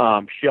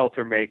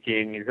 shelter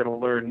making. You're going to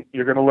learn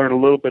a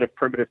little bit of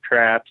primitive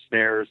traps,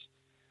 snares,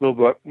 a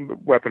little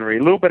bit weaponry,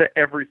 a little bit of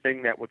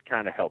everything that would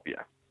kind of help you.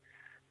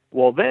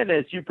 Well, then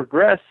as you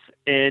progress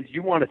and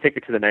you want to take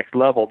it to the next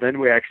level,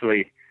 then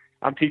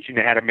I'm teaching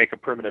you how to make a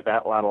primitive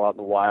atlatl out in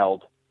the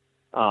wild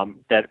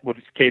that was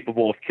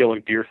capable of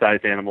killing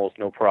deer-sized animals,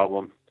 no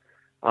problem.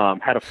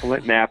 How to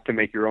flint knapp to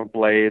make your own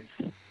blades,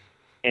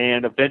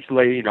 and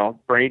eventually,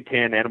 brain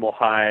tan animal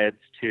hides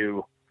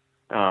to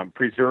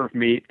preserve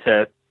meat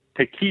to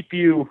keep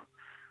you,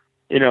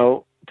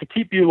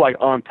 like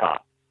on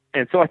top.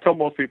 And so I tell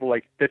most people,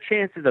 like, the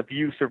chances of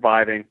you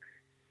surviving,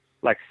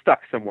 like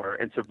stuck somewhere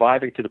and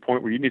surviving to the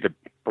point where you need to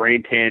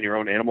brain tan your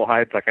own animal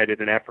hides, like I did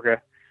in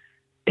Africa,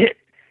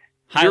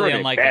 highly you're in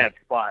unlikely. a bad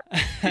spot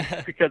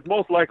because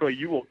most likely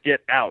you will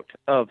get out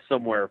of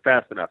somewhere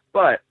fast enough.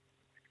 But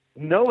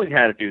knowing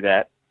how to do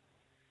that,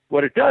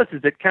 what it does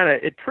is it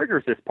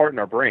triggers this part in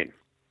our brain.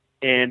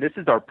 And this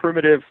is our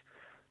primitive,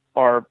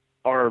 our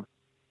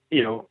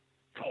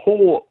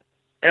whole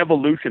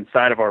evolution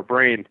side of our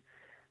brain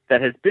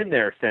that has been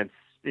there since,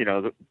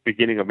 the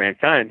beginning of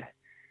mankind.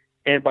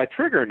 And by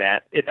triggering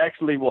that, it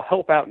actually will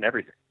help out in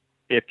everything.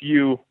 If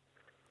you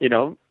you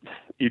know,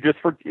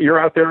 you're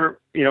out there,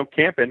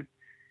 camping,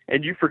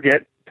 and you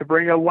forget to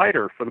bring a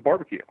lighter for the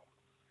barbecue.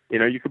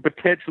 You could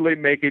potentially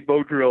make a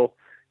bow drill,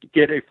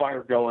 get a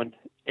fire going,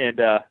 and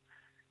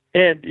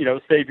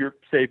save your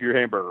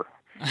hamburger.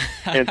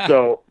 And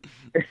so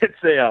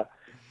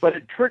but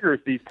it triggers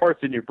these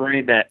parts in your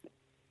brain that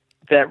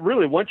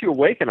really, once you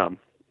awaken them,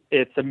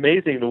 it's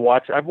amazing to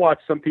watch. I've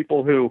watched some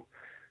people who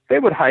they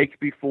would hike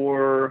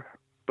before,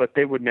 but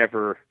they would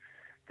never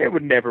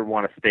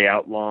want to stay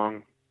out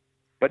long.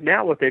 But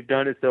now what they've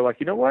done is they're like,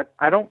 you know what?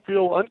 I don't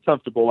feel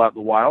uncomfortable out in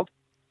the wild.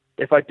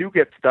 If I do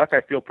get stuck, I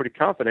feel pretty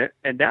confident.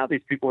 And now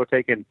these people are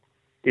taking,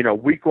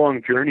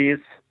 week-long journeys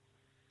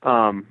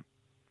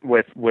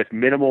with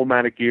minimal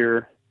amount of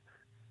gear,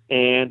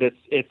 and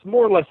it's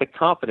more or less a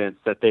confidence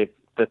that they've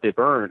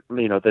earned,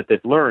 that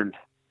they've learned,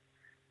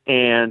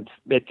 and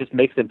it just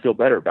makes them feel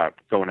better about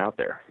going out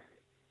there.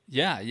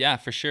 Yeah,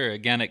 for sure.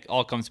 Again, it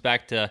all comes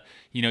back to,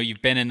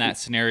 you've been in that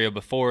scenario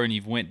before and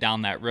you've went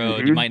down that road.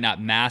 Mm-hmm. You might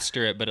not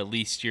master it, but at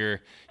least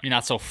you're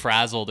not so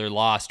frazzled or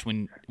lost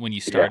when you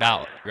start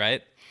out,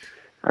 right?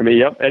 I mean,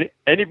 yep.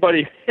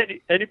 Anybody,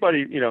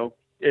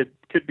 it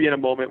could be in a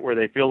moment where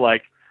they feel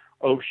like,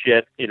 oh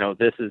shit,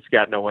 this has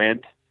got no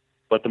end.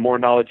 But the more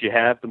knowledge you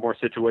have, the more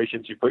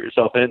situations you put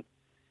yourself in,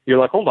 you're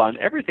like, hold on,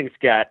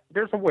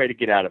 there's a way to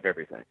get out of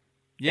everything.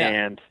 Yeah.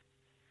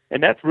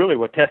 And that's really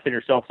what testing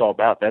yourself is all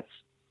about. That's,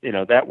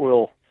 that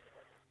will,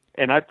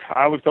 and I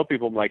always tell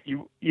people, I'm like,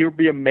 you'll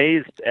be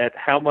amazed at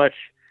how much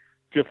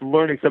just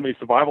learning some of these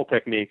survival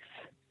techniques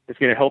is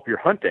going to help your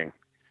hunting.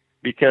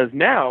 Because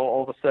now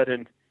all of a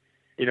sudden,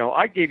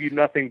 I gave you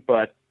nothing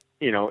but,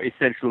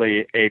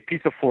 essentially a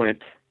piece of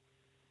flint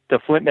to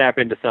flint knap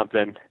into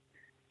something,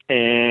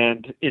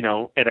 and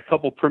a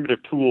couple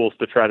primitive tools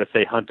to try to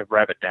say hunt a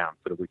rabbit down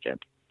for the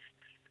weekend.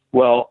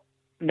 Well,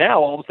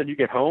 now all of a sudden you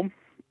get home,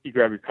 you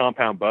grab your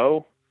compound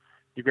bow,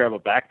 you grab a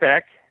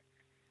backpack,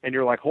 and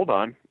you're like, hold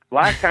on,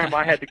 last time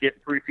I had to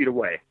get 3 feet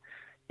away.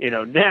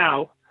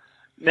 Now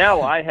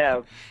I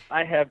have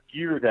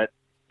gear that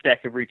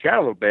can reach out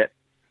a little bit,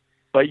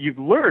 but you've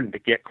learned to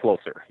get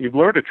closer. You've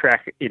learned to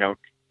track,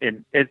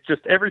 and it's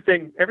just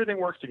everything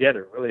works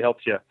together. It really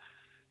helps you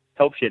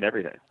in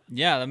everything.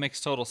 Yeah, that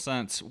makes total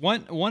sense.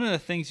 One of the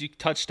things you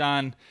touched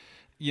on,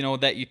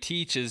 that you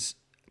teach is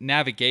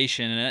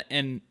navigation,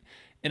 and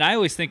I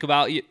always think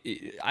about,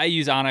 I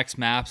use Onyx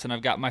Maps and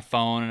I've got my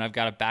phone and I've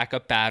got a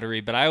backup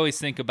battery, but I always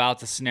think about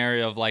the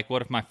scenario of like,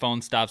 what if my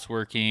phone stops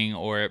working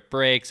or it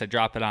breaks, I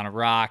drop it on a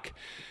rock.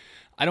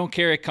 I don't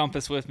carry a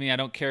compass with me. I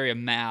don't carry a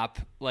map.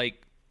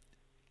 Like,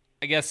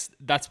 I guess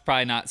that's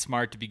probably not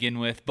smart to begin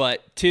with,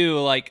 but two,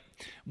 like,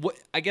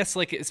 I guess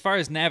like as far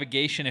as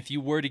navigation, if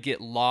you were to get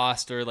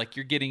lost or like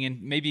you're getting in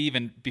maybe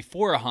even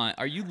before a hunt,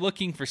 are you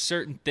looking for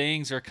certain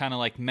things or kind of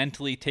like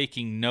mentally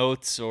taking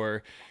notes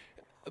or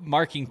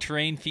marking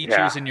terrain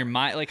features in your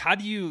mind? Like how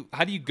do you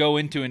go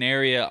into an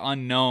area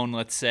unknown,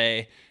 let's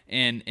say,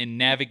 and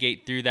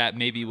navigate through that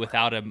maybe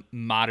without a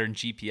modern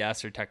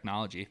GPS or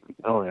technology?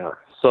 Oh yeah.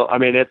 So I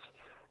mean, it's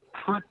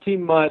pretty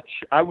much,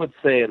 I would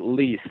say at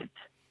least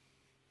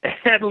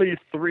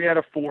 3 out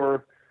of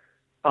 4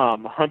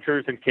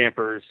 hunters and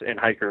campers and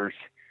hikers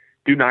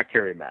do not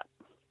carry a map.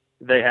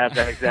 They have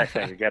that exact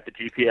thing. You got the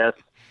GPS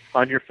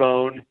on your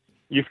phone.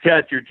 You've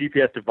got your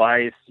GPS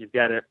device. You've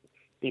got it.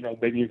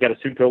 Maybe you've got a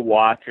Sunto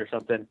watch or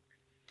something,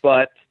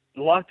 but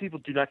a lot of people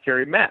do not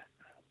carry a map.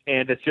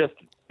 And it's just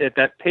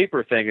that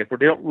paper thing. If we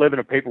don't live in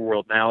a paper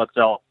world now, it's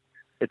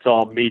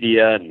all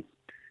media and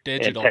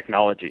digital and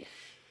technology.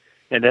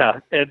 And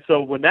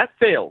so when that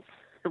fails,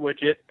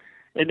 which it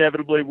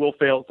inevitably will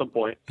fail at some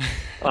point,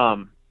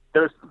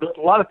 there's a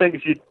lot of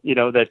things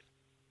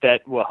that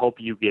will help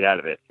you get out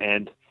of it.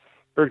 And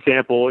for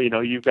example,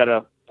 you've got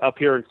up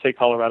here in, say,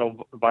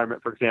 Colorado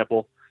environment, for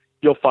example,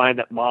 you'll find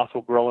that moss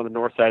will grow on the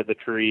north side of the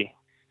tree.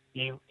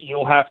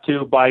 You'll have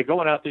to, by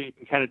going out there, you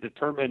can kind of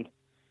determine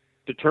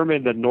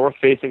the north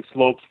facing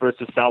slopes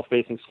versus south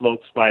facing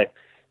slopes by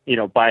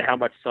how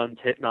much sun's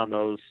hitting on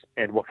those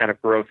and what kind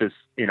of growth is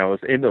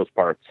in those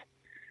parts.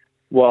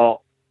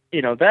 Well,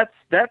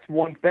 that's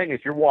one thing as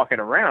you're walking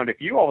around. If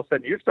you all of a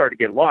sudden you start to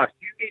get lost,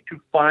 you need to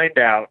find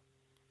out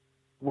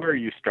where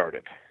you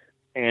started.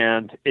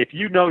 And if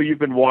you've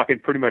been walking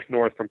pretty much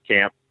north from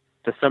camp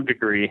to some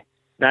degree,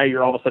 now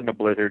you're all of a sudden in a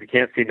blizzard, you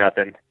can't see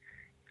nothing.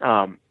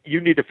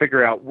 You need to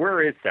figure out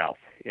where is south,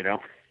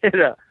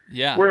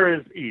 Yeah. Where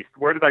is east?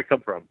 Where did I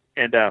come from?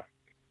 And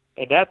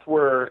that's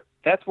where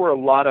a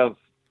lot of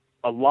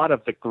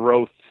the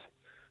growth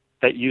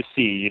that you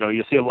see,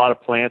 you see a lot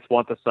of plants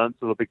want the sun,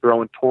 so they'll be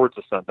growing towards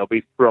the sun. They'll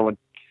be growing,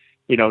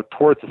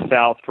 towards the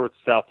south, towards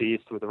the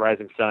southeast with the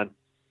rising sun.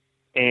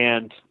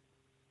 And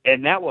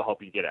that will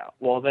help you get out.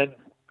 Well, then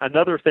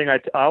another thing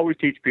I always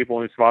teach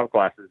people in survival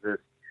classes is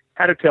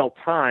how to tell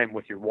time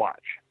with your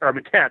watch. Or I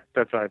mean,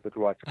 that's right, with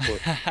your watch, of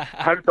course.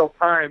 How to tell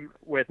time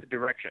with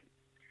direction.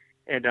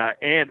 And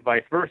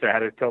vice versa, how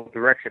to tell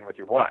direction with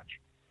your watch.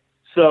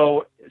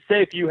 So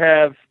say if you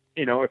have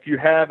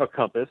a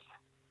compass,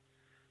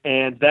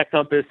 and that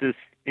compass is,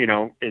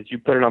 as you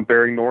put it on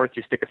bearing north,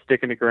 you stick a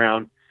stick in the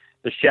ground,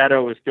 the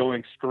shadow is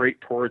going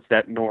straight towards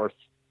that north,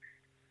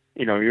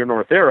 your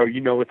north arrow,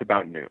 it's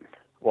about noon.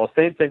 Well,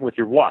 same thing with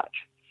your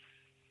watch,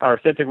 or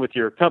same thing with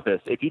your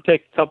compass. If you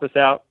take the compass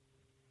out,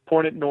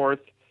 point it north,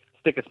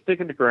 stick a stick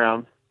in the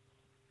ground,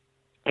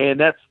 and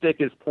that stick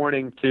is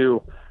pointing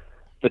to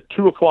the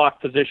 2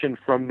 o'clock position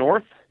from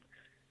north,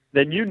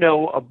 then you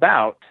know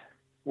about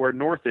where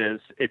north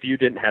is if you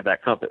didn't have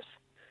that compass.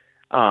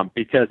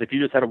 Because if you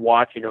just had a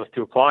watch, it's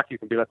 2 o'clock, you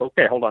can be like,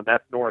 okay, hold on,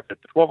 that's north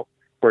at the 12,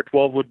 where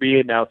 12 would be,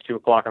 and now it's 2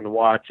 o'clock on the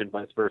watch, and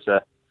vice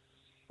versa.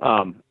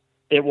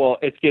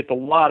 It gets a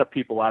lot of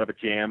people out of a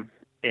jam,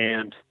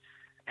 and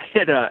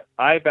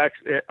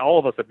all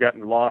of us have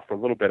gotten lost a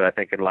little bit, I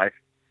think, in life,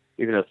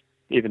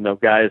 even though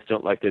guys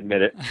don't like to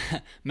admit it.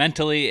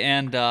 Mentally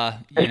and,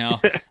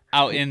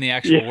 out in the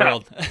actual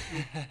world.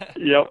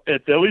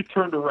 It's at least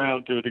turned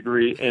around to a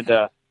degree. And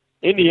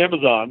in the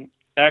Amazon,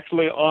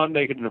 actually on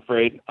Naked and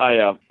Afraid,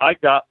 I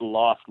got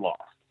lost.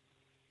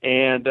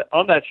 And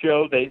on that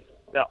show, they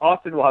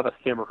often will have a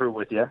camera crew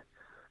with you.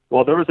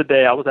 Well, there was a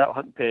day I was out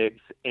hunting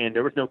pigs, and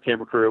there was no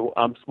camera crew.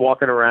 I'm just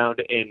walking around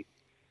in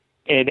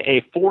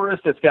a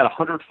forest that's got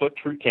 100-foot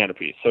tree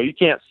canopy, so you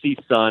can't see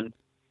sun.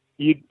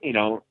 It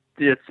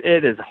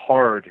is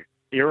hard.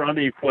 You're on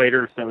the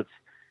equator, so it's,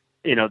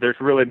 there's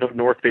really no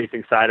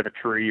north-facing side of a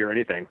tree or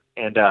anything.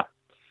 And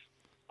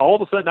all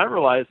of a sudden I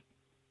realized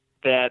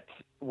that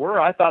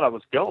where I thought I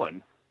was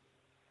going,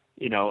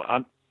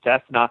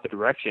 that's not the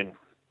direction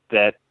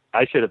that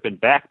I should have been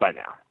back by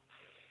now.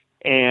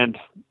 And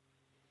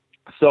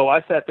so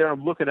I sat there,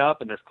 I'm looking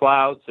up, and there's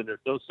clouds, and there's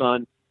no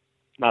sun.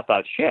 And I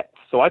thought, shit.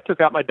 So I took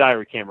out my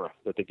diary camera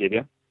that they give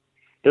you.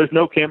 There's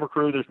no camera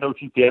crew. There's no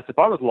GPS. If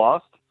I was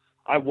lost,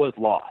 I was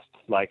lost.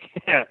 Like,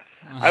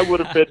 I would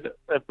have been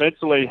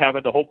eventually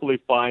having to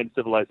hopefully find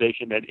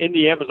civilization. And in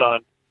the Amazon,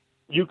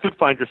 you could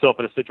find yourself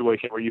in a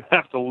situation where you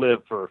have to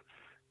live for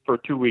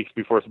 2 weeks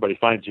before somebody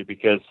finds you,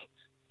 because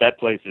that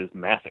place is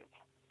massive.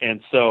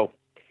 And so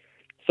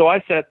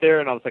I sat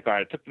there and I was like, all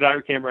right, I took the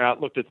diary camera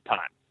out, looked at the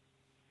time.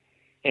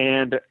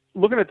 And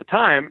looking at the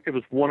time, it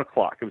was 1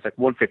 o'clock. It was like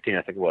 1:15,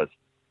 I think it was.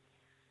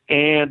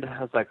 And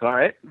I was like, all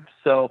right.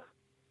 So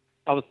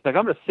I was like,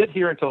 I'm going to sit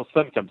here until the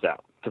sun comes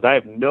out, because I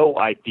have no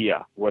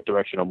idea what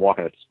direction I'm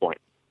walking at this point.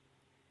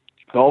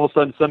 And all of a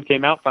sudden, the sun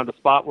came out, found a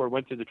spot where it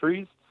went through the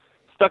trees,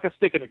 stuck a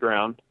stick in the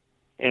ground,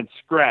 and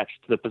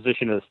scratched the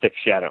position of the stick's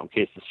shadow in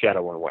case the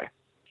shadow went away.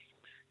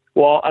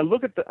 Well, I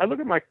look at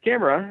my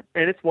camera,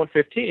 and it's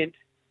 1:15,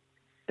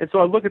 and so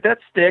I look at that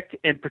stick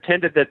and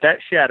pretended that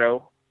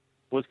shadow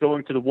was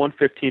going to the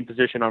 1:15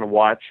 position on a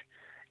watch,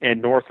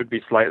 and north would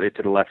be slightly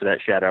to the left of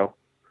that shadow,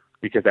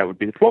 because that would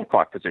be the 12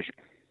 o'clock position.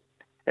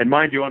 And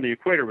mind you, on the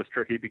equator was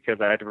tricky,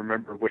 because I had to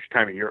remember which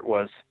time of year it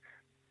was,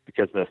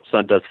 because the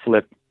sun does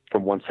flip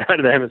from one side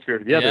of the hemisphere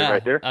to the other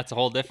right there. That's a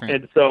whole different.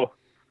 And so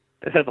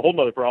it has a whole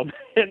nother problem.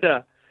 And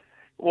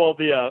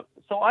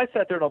so I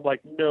sat there and I'm like,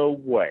 no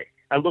way.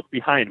 I looked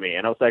behind me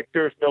and I was like,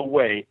 there's no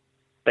way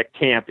that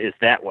camp is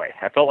that way.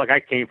 I felt like I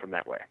came from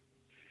that way.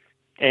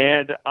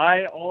 And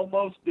I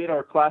almost did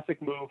our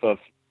classic move of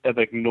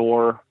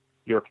ignore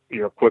your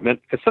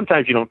equipment, because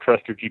sometimes you don't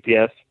trust your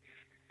GPS.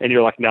 And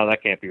you're like, no,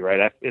 that can't be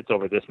right. It's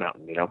over this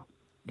mountain,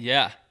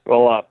 Yeah.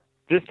 Well,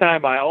 this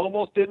time I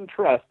almost didn't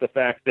trust the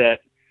fact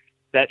that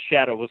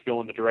shadow was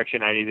going the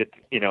direction I needed,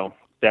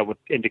 that would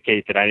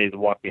indicate that I needed to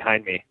walk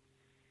behind me.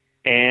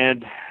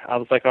 And I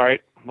was like, all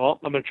right,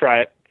 well, I'm going to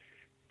try it.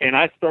 And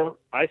I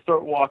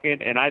start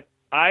walking, and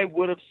I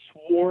would have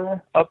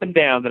swore up and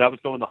down that I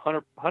was going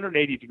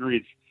 180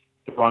 degrees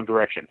the wrong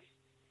direction.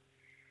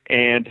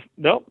 And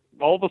nope,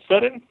 all of a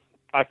sudden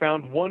I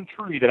found one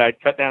tree that I'd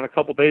cut down a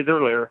couple days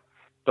earlier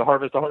to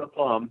harvest a heart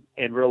plum,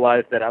 and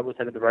realized that I was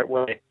headed the right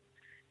way.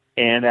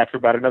 And after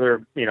about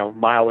another,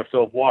 mile or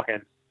so of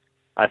walking,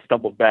 I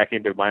stumbled back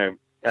into my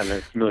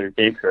familiar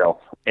game trail.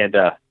 And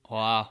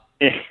wow.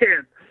 And,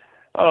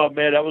 oh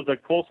man, that was a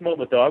close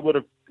moment though. I would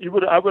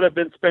have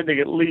been spending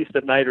at least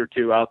a night or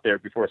two out there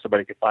before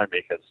somebody could find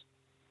me, because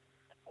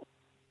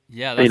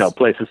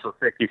places so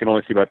thick you can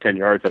only see about 10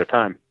 yards at a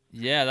time.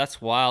 Yeah, that's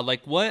wild.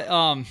 Like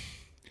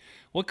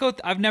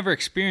I've never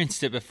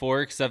experienced it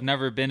before, because I've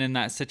never been in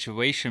that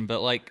situation,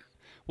 but like,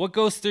 what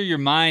goes through your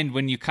mind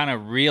when you kind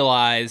of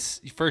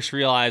first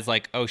realize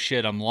like, oh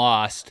shit, I'm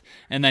lost.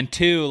 And then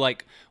two,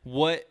 like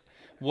what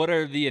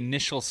are the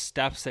initial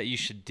steps that you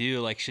should do?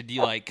 Like, should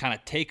you like kind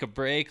of take a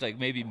break, like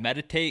maybe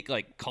meditate,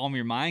 like calm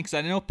your mind? Cause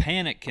I know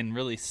panic can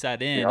really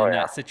set in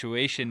that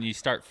situation. You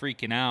start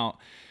freaking out.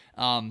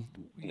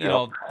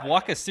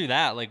 Walk us through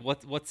that. Like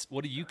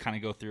what do you kind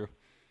of go through?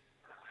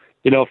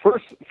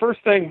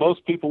 First thing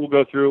most people will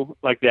go through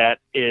like that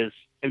is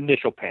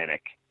initial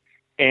panic.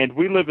 And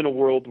we live in a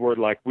world where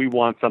like we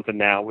want something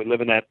now. We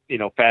live in that,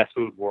 fast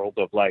food world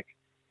of like,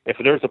 if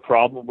there's a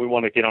problem, we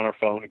want to get on our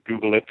phone and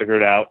Google it, figure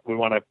it out. We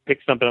want to pick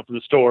something up from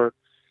the store.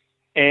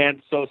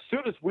 And so as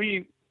soon as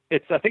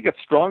I think it's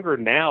stronger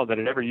now than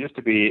it ever used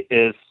to be,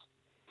 is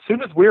as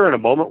soon as we're in a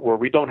moment where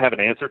we don't have an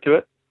answer to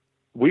it,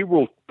 we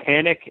will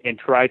panic and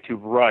try to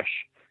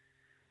rush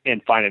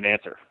and find an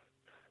answer.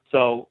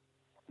 So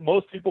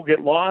most people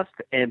get lost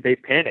and they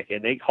panic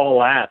and they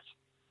haul ass,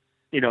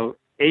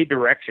 a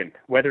direction,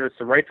 whether it's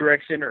the right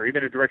direction or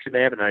even a direction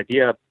they have an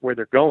idea of where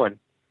they're going,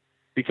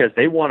 because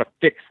they want to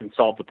fix and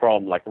solve the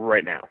problem like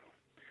right now.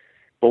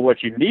 But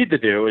what you need to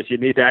do is you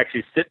need to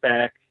actually sit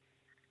back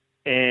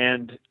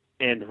and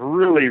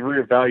really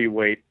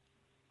reevaluate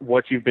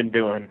what you've been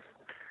doing,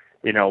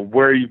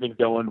 where you've been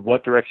going,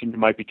 what direction you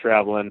might be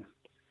traveling,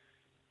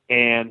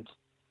 and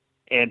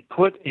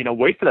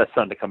wait for that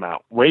sun to come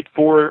out.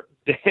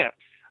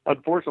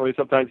 Unfortunately,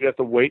 sometimes you have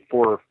to wait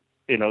for,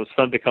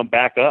 sun to come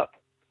back up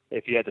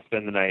if you had to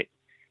spend the night,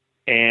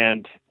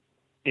 and,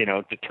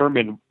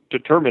 determine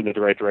the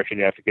right direction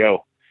you have to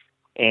go.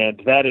 And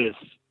that is,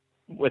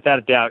 without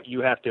a doubt,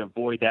 you have to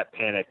avoid that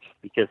panic,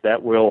 because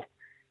that will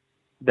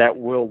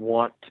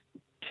want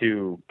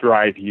to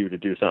drive you to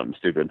do something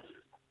stupid.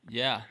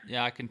 Yeah,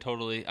 I can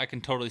totally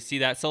see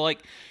that. So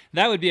like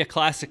that would be a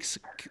classic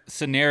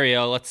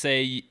scenario. Let's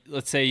say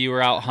you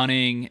were out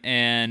hunting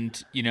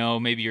and,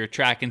 maybe you're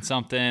tracking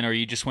something, or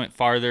you just went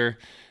farther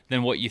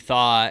than what you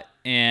thought,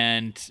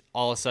 and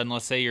all of a sudden,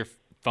 let's say your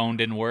phone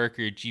didn't work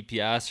or your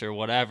GPS or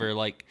whatever,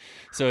 like,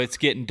 so it's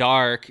getting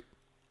dark.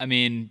 I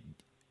mean,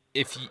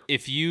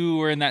 if you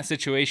were in that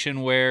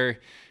situation where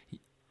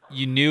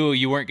you knew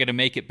you weren't going to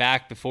make it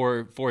back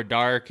before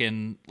dark,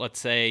 and let's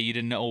say you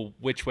didn't know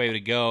which way to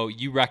go,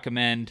 you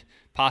recommend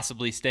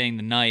possibly staying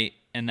the night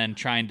and then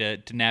trying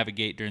to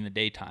navigate during the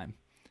daytime.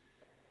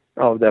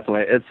 Oh,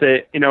 definitely.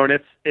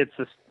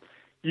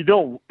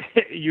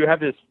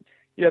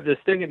 You have this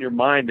thing in your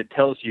mind that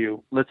tells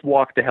you, let's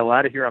walk the hell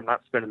out of here. I'm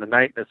not spending the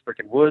night in this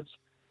freaking woods.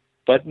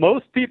 But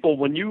most people,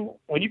 when you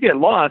get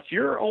lost,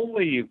 you're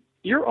only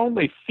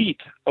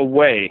feet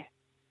away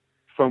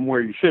from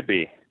where you should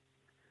be.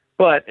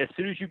 But as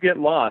soon as you get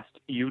lost,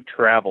 you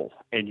travel,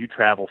 and you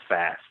travel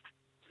fast.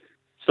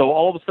 So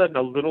all of a sudden,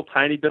 a little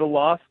tiny bit of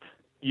lost,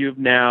 you've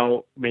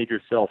now made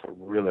yourself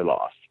really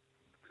lost.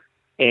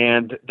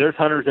 And there's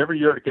hunters every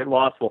year that get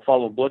lost while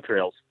following blood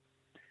trails,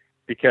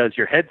 because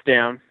your head's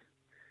down,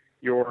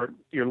 you're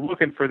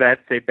looking for that,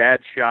 say, bad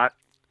shot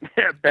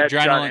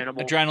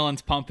animal.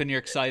 Adrenaline's pumping, you're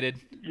excited.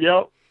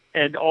 Yep.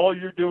 And all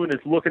you're doing is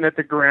looking at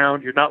the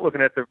ground. You're not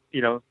looking at the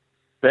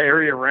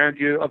area around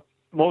you.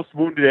 Most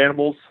wounded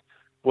animals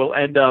will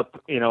end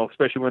up,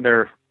 especially when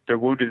they're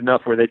wounded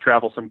enough where they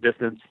travel some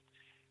distance,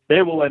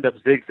 they will end up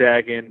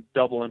zigzagging,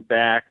 doubling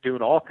back,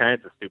 doing all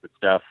kinds of stupid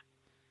stuff.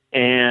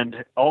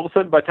 And all of a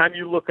sudden, by the time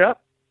you look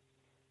up,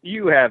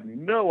 you have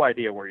no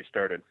idea where you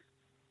started.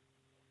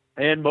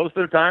 And most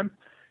of the time,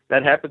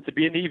 that happens to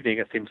be in the evening,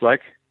 it seems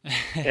like.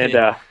 And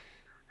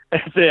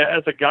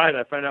as a guide,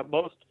 I find out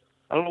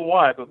I don't know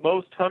why, but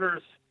most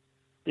hunters,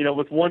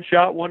 with one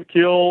shot, one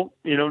kill,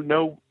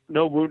 no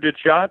wounded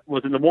shot,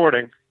 was in the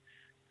morning.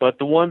 But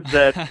the ones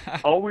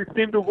that always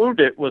seemed to wound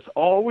it was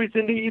always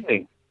in the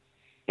evening.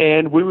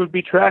 And we would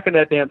be tracking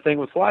that damn thing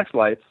with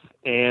flashlights.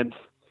 And,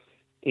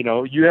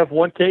 you have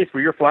one case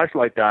where your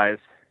flashlight dies,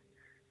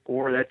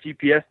 or that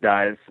GPS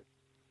dies,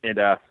 and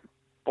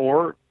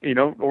or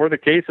the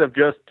case of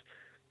just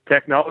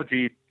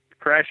technology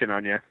crashing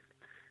on you,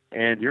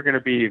 and you're going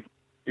to be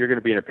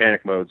in a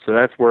panic mode. So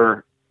that's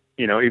where,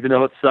 even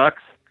though it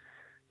sucks,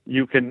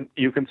 you can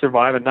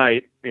survive a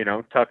night,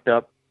 tucked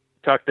up,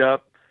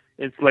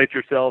 insulate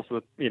yourselves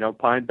with,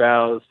 pine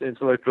boughs,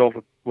 insulate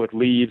yourself with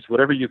leaves,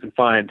 whatever you can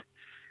find,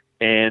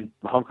 and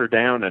hunker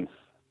down and,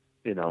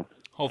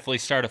 hopefully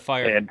start a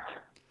fire. And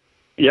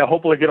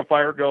hopefully get a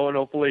fire going.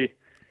 Hopefully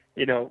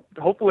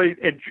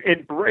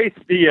embrace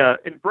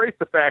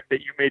the fact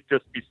that you may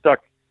just be stuck.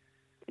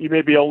 You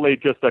may be only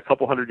just a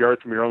couple hundred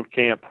yards from your own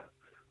camp.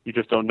 You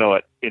just don't know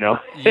it,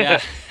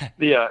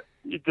 Yeah.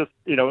 You just,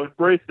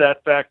 embrace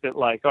that fact that,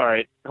 like, all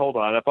right, hold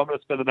on. If I'm going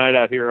to spend the night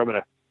out here, I'm going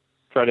to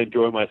try to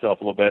enjoy myself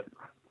a little bit.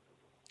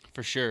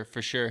 For sure.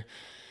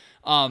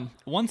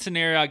 One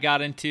scenario I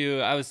got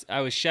into, I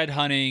was shed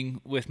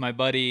hunting with my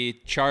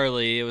buddy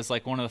Charlie. It was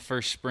like one of the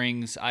first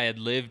springs I had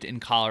lived in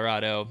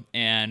Colorado,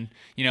 and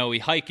we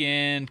hike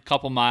in a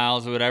couple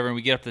miles or whatever, and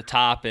we get up to the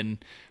top,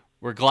 and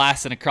we're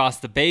glassing across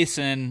the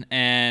basin,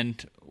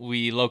 and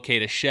we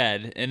locate a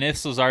shed. And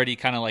this was already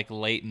kind of like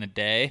late in the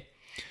day,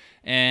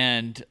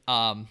 and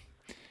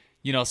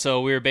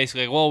so we were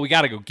basically like, well, we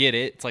got to go get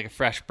it. It's like a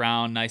fresh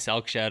brown, nice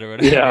elk shed or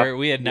whatever. Yeah.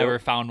 We had never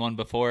found one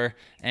before.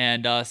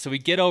 And so we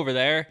get over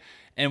there,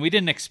 and we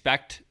didn't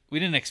expect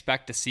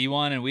to see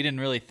one, and we didn't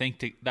really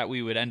think that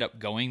we would end up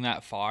going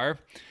that far.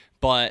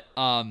 But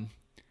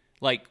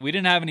we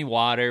didn't have any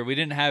water. We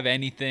didn't have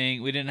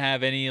anything. We didn't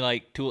have any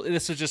like tool.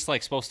 This was just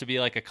like supposed to be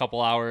like a couple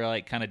hour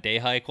like kind of day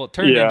hike. Well, it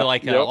turned into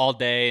like an all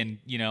day, and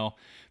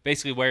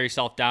basically wear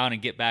yourself down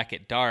and get back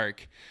at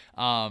dark.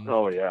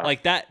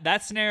 Like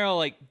that scenario,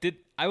 like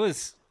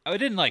I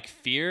didn't like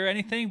fear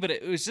anything, but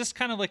it was just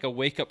kind of like a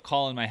wake up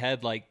call in my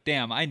head. Like,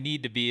 damn, I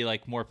need to be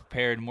like more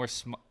prepared, more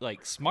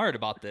smart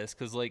about this.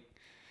 Cause like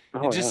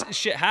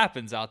shit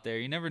happens out there.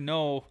 You never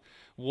know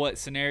what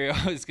scenario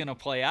is going to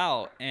play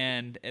out.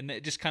 And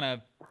it just kind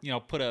of,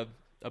 put a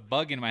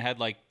bug in my head.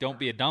 Like, don't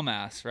be a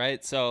dumbass.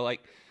 Right. So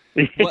like,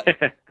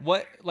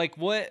 what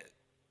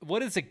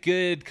what is a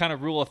good kind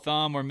of rule of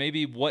thumb, or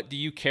maybe what do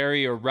you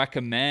carry or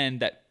recommend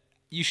that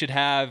you should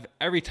have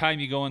every time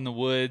you go in the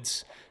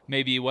woods,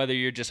 maybe whether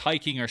you're just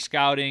hiking or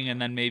scouting,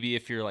 and then maybe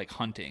if you're like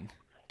hunting?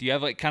 Do you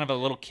have like kind of a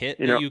little kit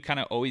that you kind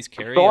of always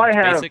carry? So I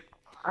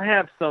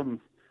have some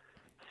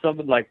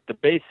like the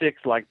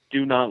basics, like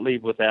do not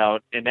leave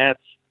without, and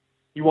that's,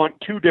 you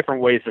want two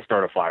different ways to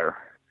start a fire.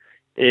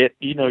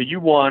 You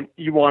want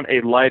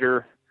a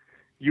lighter.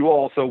 You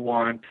also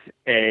want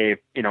a,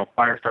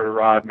 fire starter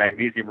rod,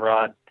 magnesium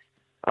rod,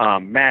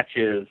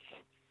 matches.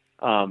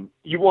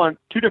 You want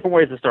two different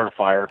ways to start a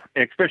fire,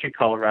 and especially in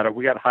Colorado.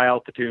 We got high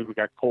altitude, we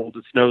got cold,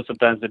 it snows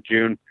sometimes in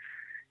June,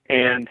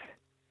 and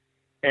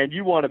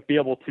you want to be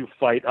able to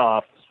fight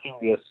off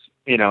serious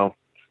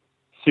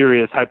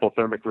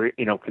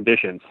hypothermic,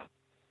 conditions.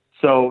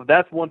 So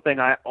that's one thing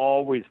I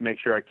always make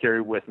sure I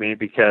carry with me,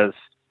 because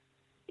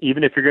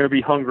even if you're going to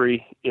be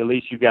hungry, at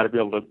least you got to be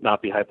able to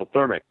not be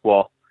hypothermic.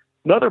 Well,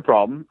 another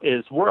problem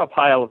is we're up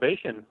high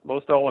elevation,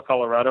 most all of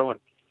Colorado, and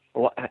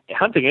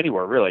hunting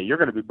anywhere really, you're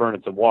going to be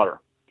burning some water.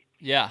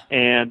 Yeah.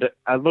 And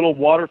a little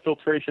water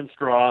filtration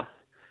straw,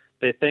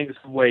 the things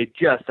weigh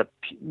just a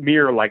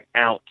mere like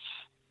ounce.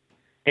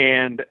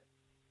 And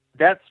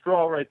that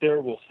straw right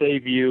there will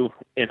save you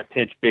in a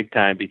pinch big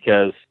time,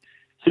 because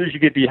as soon as you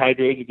get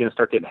dehydrated, you're going to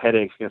start getting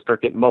headaches, you're going to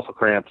start getting muscle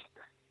cramps.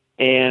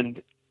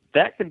 And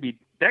that could be,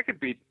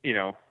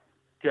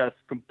 just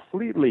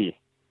completely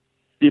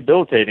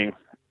debilitating,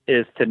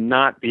 is to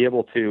not be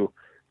able to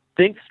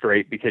think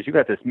straight because you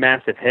got this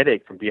massive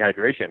headache from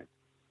dehydration.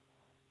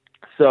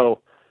 So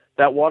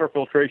that water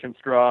filtration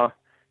straw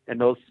and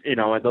those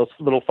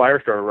little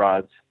fire starter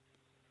rods,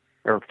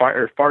 at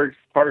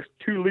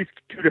least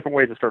two different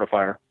ways to start a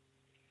fire,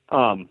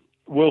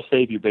 will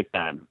save you big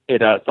time.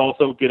 It's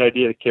also a good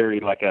idea to carry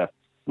like a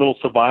little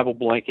survival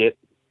blanket,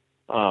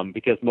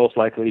 because most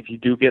likely if you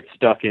do get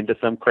stuck into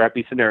some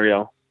crappy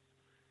scenario,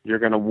 you're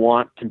going to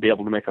want to be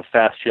able to make a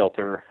fast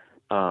shelter.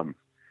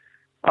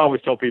 I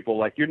always tell people,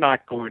 like, you're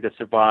not going to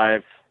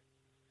survive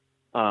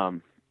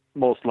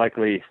most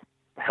likely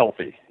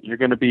healthy. You're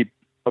going to be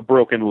a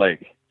broken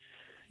leg.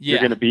 Yeah. You're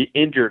going to be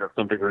injured of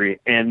some degree.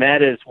 And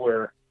that is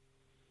where,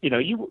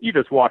 you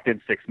just walked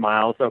in 6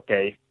 miles.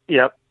 Okay.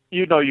 Yep.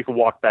 You can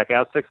walk back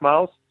out 6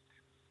 miles,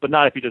 but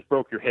not if you just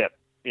broke your hip,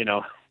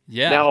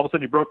 Yeah. Now all of a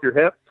sudden you broke your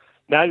hip.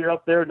 Now you're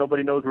up there.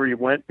 Nobody knows where you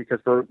went, because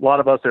for a lot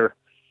of us are,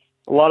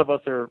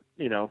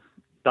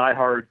 die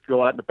hard,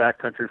 go out in the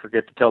backcountry,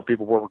 forget to tell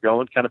people where we're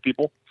going kind of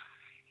people.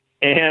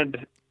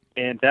 And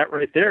that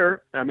right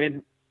there, I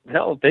mean,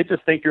 hell, they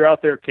just think you're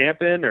out there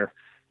camping or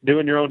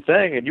doing your own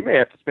thing, and you may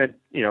have to spend,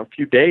 a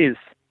few days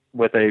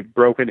with a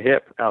broken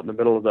hip out in the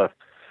middle of the,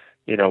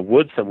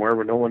 woods somewhere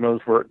where no one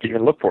knows where to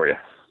even look for you.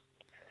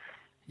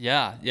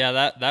 Yeah,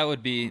 that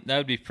would be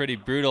pretty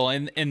brutal.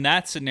 In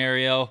that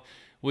scenario,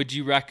 would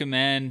you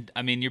recommend,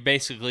 I mean, you're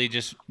basically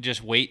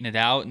just waiting it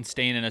out and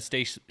staying in a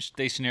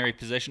stationary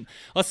position.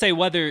 Let's say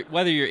whether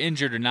you're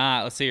injured or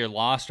not, let's say you're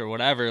lost or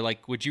whatever,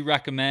 like, would you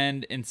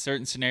recommend in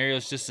certain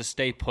scenarios just to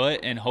stay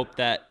put and hope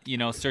that,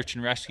 search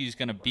and rescue is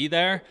going to be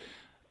there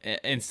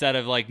instead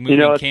of like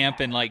moving camp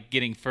and like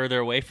getting further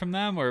away from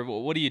them? Or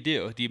what do you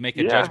do? Do you make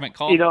a judgment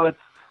call?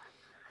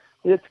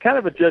 It's kind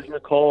of a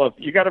judgment call of,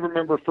 you got to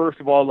remember, first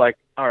of all, like,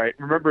 all right,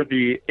 remember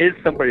is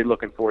somebody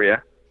looking for you?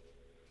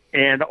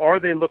 And are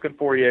they looking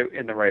for you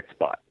in the right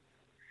spot?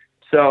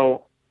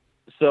 So,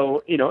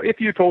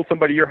 if you told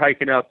somebody you're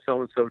hiking up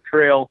so-and-so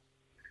trail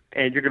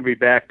and you're going to be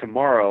back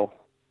tomorrow,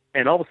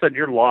 and all of a sudden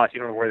you're lost,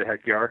 you don't know where the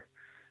heck you are,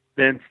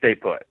 then stay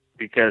put,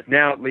 because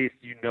now at least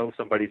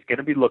somebody's going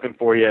to be looking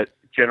for you at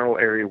the general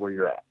area where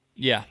you're at.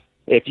 Yeah.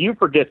 If you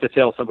forget to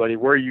tell somebody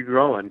where you're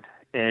going,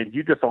 and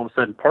you just all of a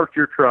sudden parked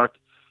your truck,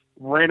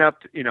 ran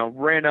up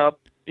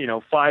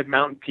 5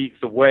 mountain peaks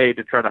away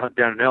to try to hunt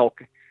down an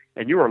elk,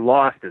 and you were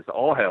lost as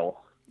all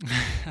hell.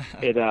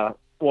 You'd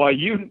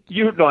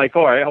like,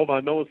 all right, hold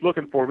on, no one's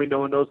looking for me, no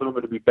one knows when I'm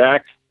going to be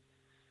back.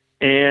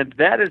 And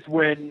that is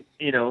when,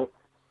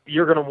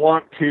 you're going to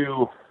want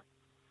to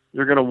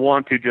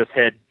just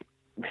head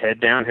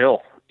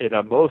downhill.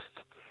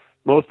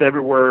 Most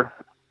everywhere,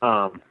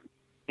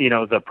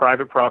 the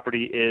private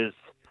property is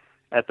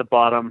at the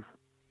bottom,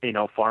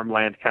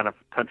 farmland kind of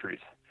countries.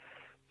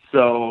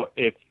 So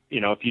if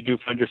you do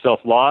find yourself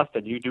lost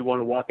and you do want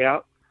to walk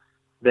out,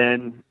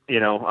 then, they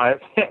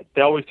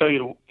always tell you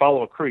to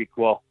follow a creek.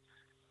 Well,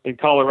 in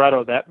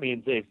Colorado, that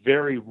means a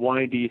very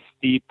windy,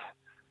 steep,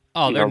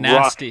 they're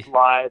nasty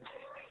rock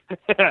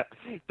slide.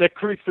 The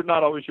creeks are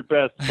not always your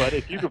best, but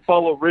if you can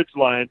follow ridge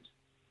lines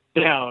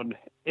down,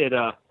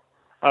 I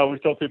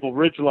always tell people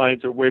ridge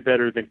lines are way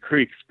better than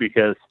creeks,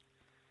 because,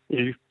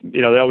 they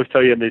always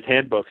tell you in these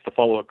handbooks to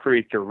follow a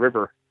creek or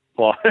river.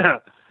 Well,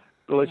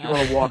 unless you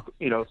want to walk,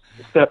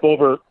 step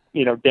over,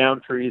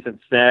 down trees and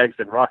snags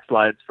and rock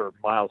slides for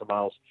miles and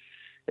miles.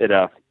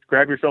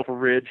 Grab yourself a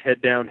ridge,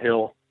 head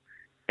downhill,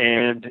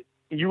 and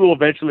you will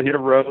eventually hit a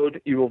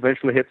road. You will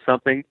eventually hit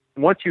something.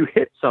 Once you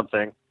hit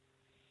something,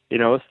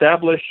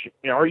 establish,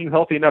 are you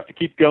healthy enough to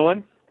keep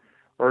going,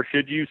 or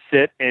should you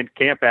sit and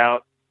camp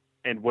out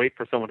and wait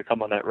for someone to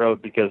come on that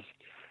road? Because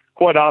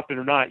quite often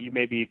or not, you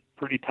may be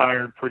pretty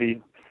tired,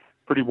 pretty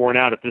worn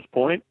out at this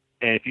point.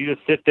 And if you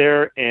just sit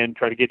there and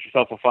try to get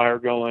yourself a fire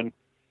going,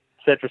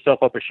 set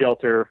yourself up a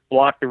shelter,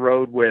 block the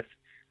road with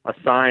a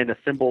sign, a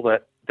symbol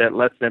that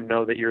lets them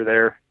know that you're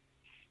there,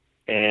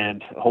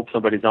 and hope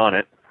somebody's on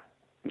it,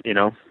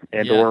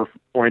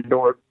 or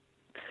indoor,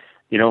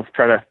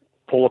 try to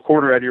pull a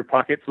quarter out of your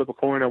pocket, flip a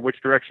coin on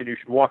which direction you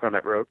should walk on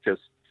that road, because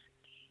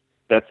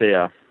that's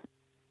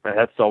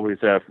always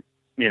a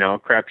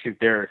crapshoot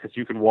there, because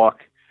you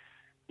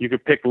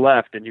could pick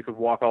left and you could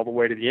walk all the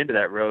way to the end of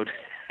that road.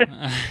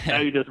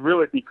 Now you just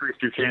really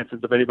decreased your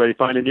chances of anybody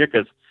finding you,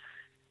 because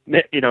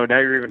now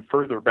you're even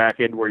further back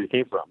in where you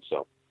came from.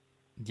 So.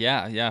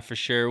 Yeah, for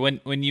sure.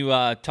 When you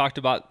talked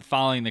about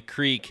following the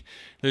creek,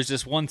 there's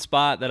this one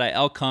spot that I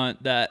elk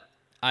hunt that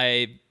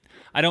I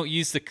don't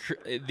use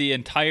the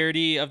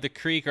entirety of the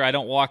creek, or I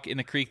don't walk in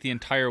the creek the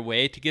entire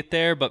way to get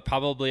there, but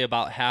probably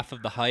about half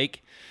of the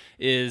hike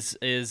is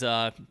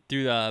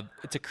through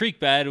it's a creek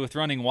bed with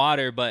running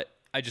water, but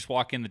I just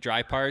walk in the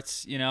dry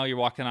parts. You're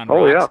walking on rocks.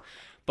 Oh, yeah.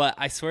 But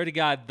I swear to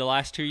God, the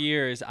last 2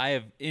 years I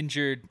have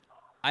injured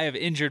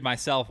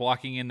myself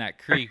walking in that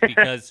creek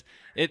because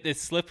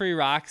it's slippery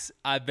rocks.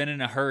 I've been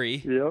in a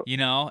hurry,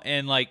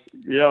 and like,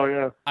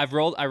 yeah. I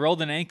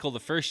rolled an ankle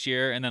the first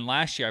year, and then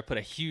last year I put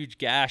a huge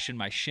gash in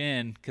my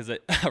shin because a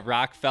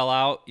rock fell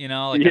out,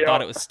 I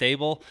thought it was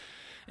stable.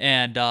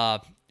 And,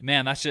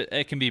 man,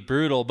 it can be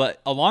brutal. But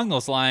along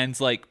those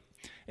lines, like,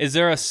 is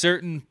there a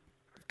certain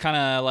kind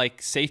of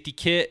like safety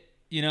kit,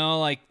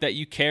 like that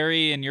you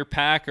carry in your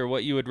pack, or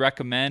what you would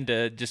recommend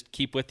to just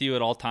keep with you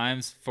at all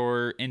times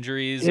for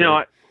injuries?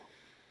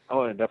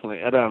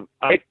 Definitely.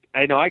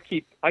 I know I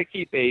keep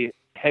a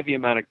heavy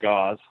amount of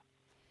gauze,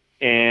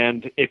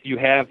 and if you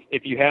have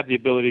the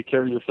ability to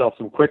carry yourself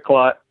some quick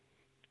clot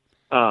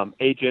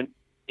agent,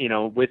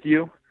 with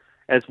you,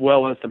 as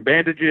well as some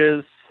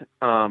bandages,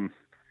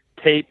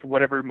 tape,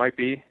 whatever it might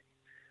be,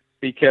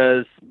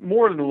 because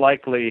more than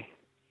likely,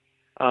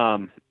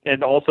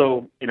 and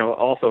also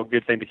a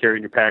good thing to carry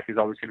in your pack is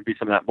always going to be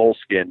some of that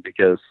moleskin,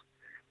 because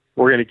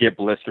we're going to get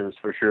blisters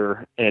for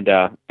sure, and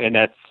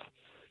that's,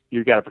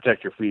 you've got to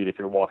protect your feet if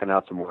you're walking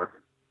out somewhere.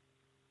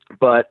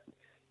 But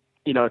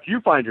if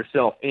you find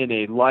yourself in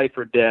a life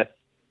or death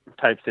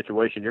type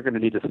situation, you're going to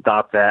need to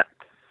stop that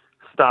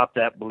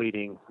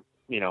bleeding,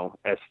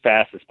 as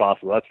fast as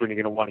possible. That's when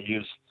you're going to want to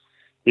use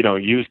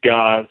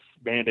gauze,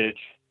 bandage,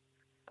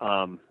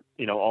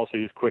 also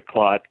use quick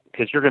clot,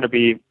 because you're going to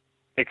be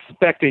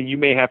expecting you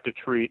may have to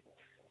treat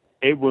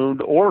a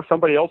wound or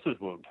somebody else's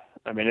wound.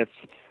 I mean,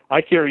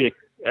 I carry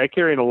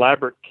an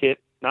elaborate kit,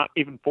 not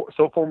even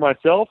for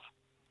myself,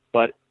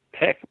 but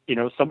heck,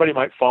 somebody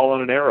might fall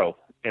on an arrow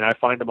and I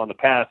find them on the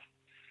path.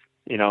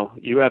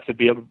 You have to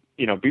be able,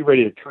 be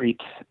ready to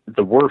treat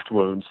the worst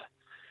wounds,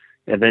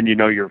 and then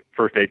your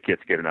first aid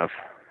kit's good enough.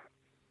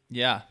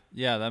 Yeah,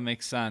 that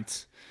makes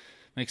sense.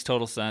 Makes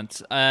total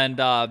sense. And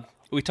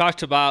we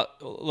talked a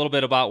little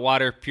bit about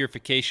water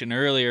purification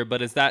earlier,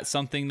 but is that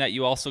something that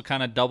you also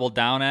kind of double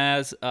down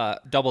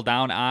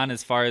on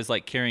as far as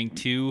like carrying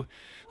two,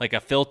 like a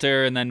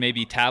filter and then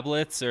maybe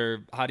tablets,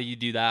 or how do you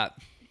do that?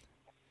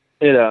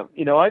 I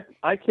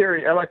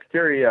like to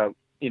carry a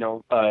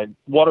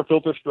water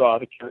filter straw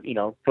that,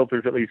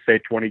 filters at least say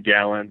 20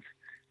 gallons.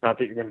 Not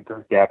that you're going to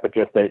drink that, but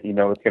just that, it's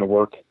going to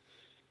work.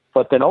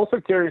 But then also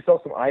carry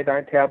yourself some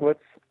iodine tablets.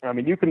 I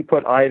mean, you can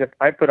put I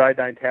put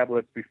iodine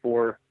tablets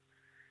before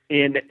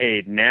in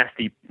a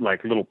nasty,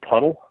 like, little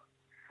puddle.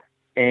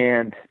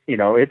 And,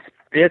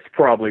 it's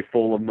probably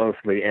full of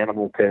mostly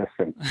animal piss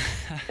and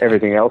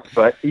everything else.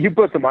 But you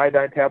put some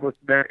iodine tablets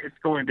in there, it's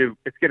going to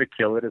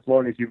kill it, as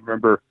long as you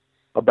remember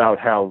about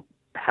how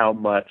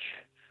much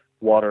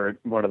water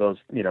one of those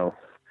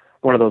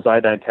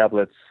iodine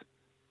tablets,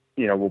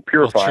 will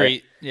purify.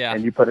 Yeah.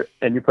 And you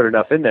put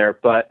enough in there.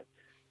 But,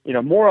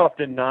 more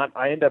often than not,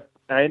 I end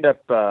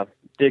up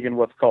digging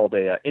what's called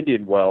a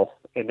Indian well,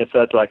 and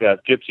that's like a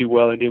gypsy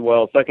well, Indian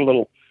well. It's like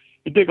you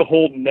dig a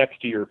hole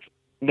next to your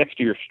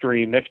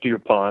stream, next to your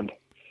pond.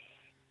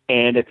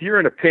 And if you're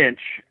in a pinch,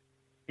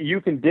 you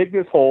can dig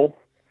this hole,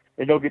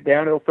 and it'll get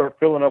down, it'll start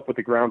filling up with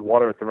the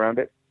groundwater that's around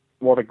it.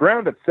 Well, the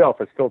ground itself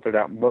has filtered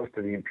out most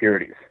of the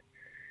impurities.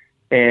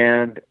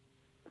 And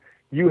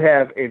you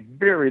have a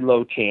very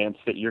low chance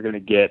that you're going to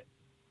get,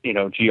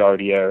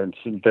 Giardia and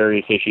some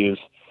various issues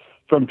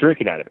from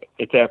drinking out of it.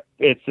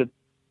 It's a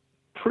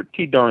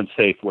pretty darn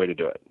safe way to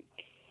do it.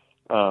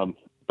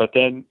 But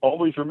then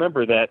always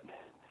remember that,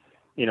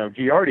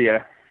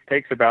 Giardia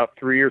takes about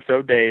 3 or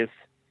so days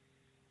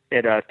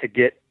to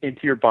get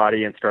into your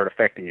body and start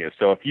affecting you.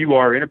 So if you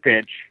are in a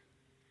pinch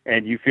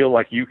and you feel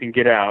like you can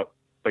get out,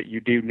 but you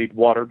do need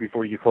water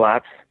before you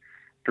collapse,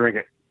 drink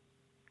it.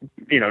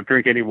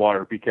 Drink any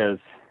water, because,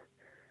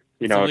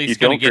 it's at least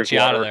going to get you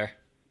out of there.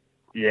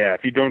 Yeah,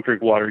 if you don't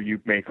drink water, you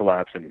may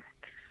collapse, and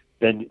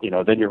then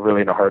you're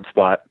really in a hard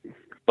spot.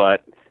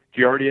 But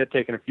Giardia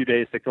taking a few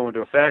days to go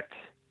into effect,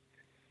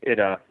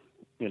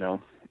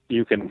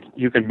 you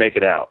can make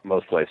it out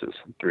most places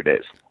in 3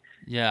 days.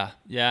 Yeah,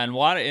 and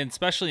water, and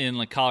especially in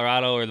like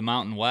Colorado or the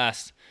Mountain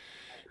West,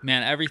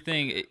 Man,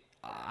 everything.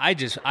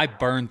 I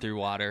burn through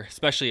water,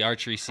 especially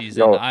archery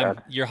season. Oh,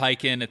 You're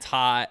hiking, it's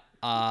hot.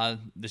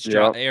 This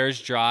Yep. air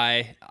is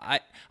dry.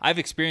 I've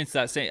experienced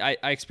that.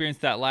 I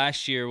experienced that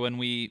last year when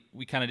we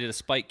kind of did a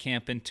spike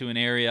camp into an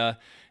area,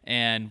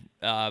 and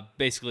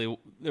basically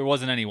there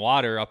wasn't any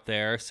water up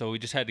there, so we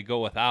just had to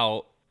go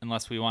without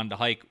unless we wanted to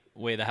hike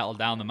way the hell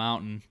down the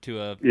mountain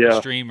to a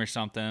stream or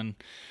something.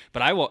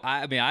 But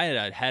I mean, I had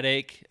a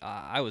headache.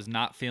 I was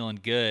not feeling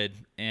good,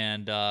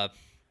 and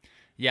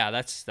yeah,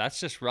 that's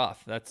just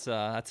rough. That's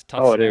a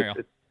tough scenario.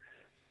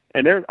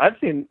 And I've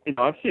seen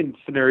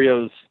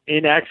scenarios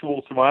in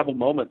actual survival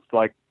moments,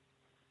 like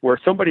where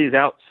somebody is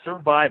out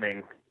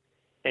surviving,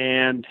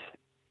 and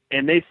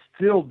they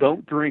still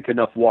don't drink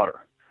enough water,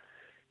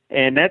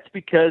 and that's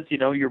because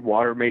your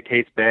water may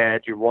taste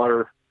bad. Your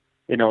water,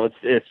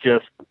 it's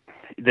just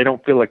they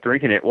don't feel like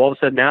drinking it. Well, all of a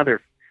sudden now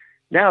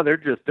they're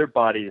just their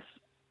body's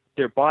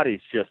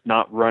just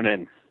not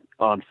running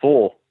on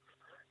full,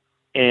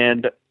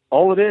 and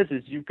all it is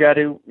you've got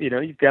to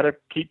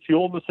keep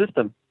fuel in the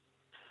system.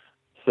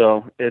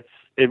 So it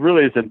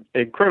really is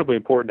incredibly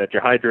important that you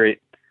hydrate,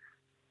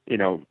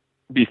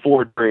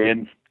 before,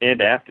 during,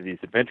 and after these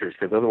adventures,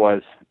 because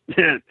otherwise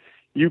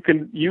you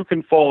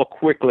can fall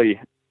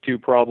quickly to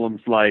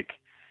problems like,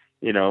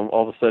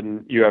 all of a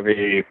sudden you have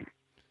a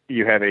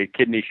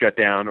kidney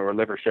shutdown or a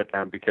liver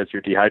shutdown because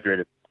you're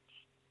dehydrated.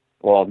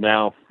 Well,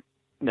 now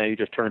you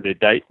just turned a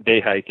day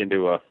hike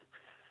into a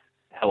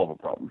hell of a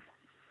problem.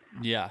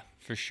 Yeah,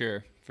 for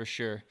sure.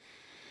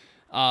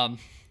 Well,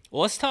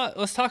 let's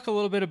talk a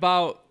little bit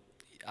about.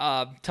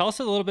 Tell us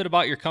a little bit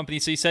about your company.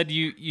 So you said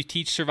you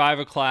teach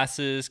survival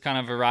classes, kind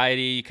of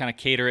variety. You kind of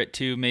cater it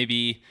to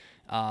maybe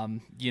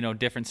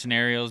different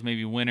scenarios,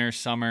 maybe winter,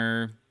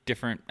 summer,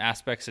 different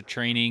aspects of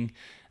training.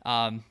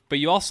 But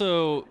you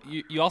also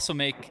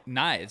make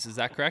knives. Is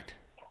that correct?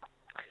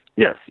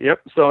 Yes.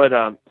 Yep.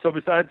 So so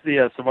besides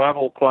the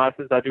survival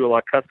classes, I do a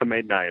lot of custom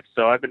made knives.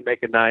 So I've been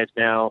making knives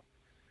now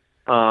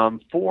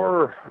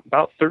for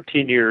about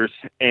 13 years,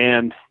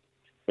 and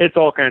it's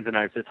all kinds of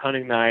knives. It's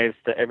hunting knives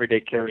to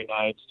everyday carry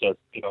knives to,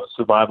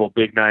 survival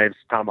big knives,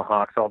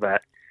 tomahawks, all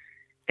that.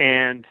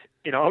 And,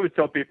 I always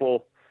tell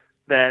people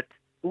that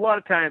a lot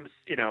of times,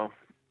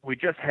 we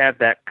just have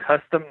that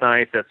custom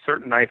knife, that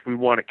certain knife we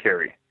want to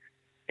carry.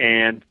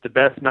 And the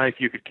best knife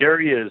you could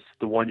carry is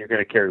the one you're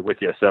going to carry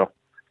with you. So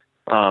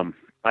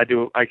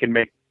I can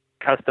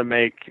custom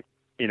make,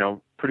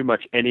 pretty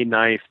much any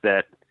knife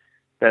that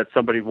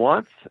somebody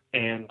wants.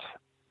 And,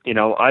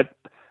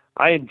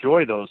 I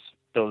enjoy those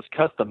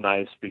custom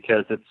knives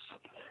because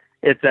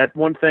it's that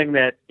one thing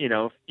that,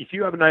 if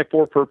you have a knife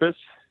for a purpose,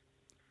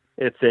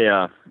 it's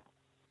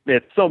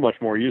so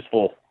much more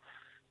useful,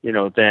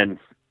 than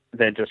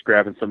just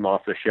grabbing some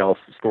off the shelf,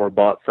 store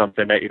bought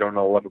something that you don't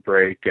know will ever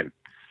break. And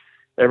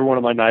every one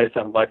of my knives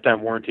have a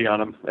lifetime warranty on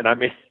them. And I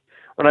mean,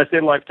 when I say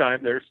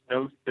lifetime, there's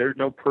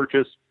no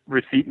purchase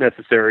receipt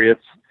necessary. If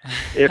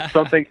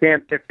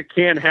it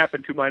can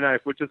happen to my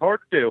knife, which is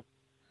hard to do,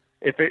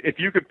 if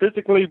you could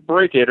physically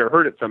break it or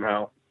hurt it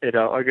somehow,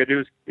 all you gotta do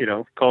is,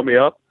 call me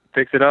up,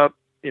 fix it up,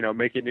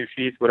 make it new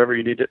sheaths, whatever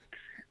you need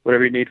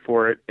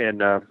for it.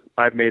 And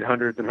I've made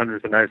hundreds and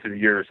hundreds of knives through the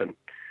years, and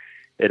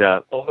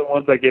all the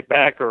ones I get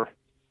back are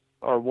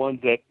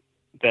ones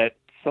that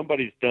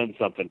somebody's done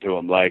something to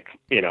them, like,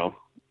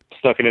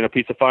 stuck it in a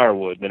piece of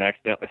firewood, then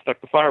accidentally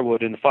stuck the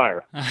firewood in the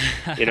fire,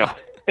 and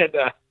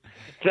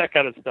that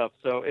kind of stuff.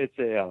 So it's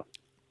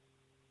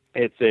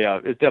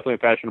definitely a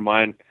passion of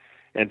mine,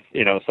 and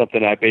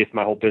something I based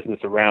my whole business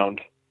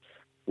around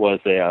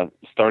was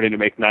starting to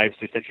make knives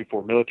essentially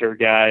for military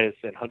guys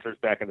and hunters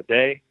back in the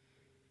day,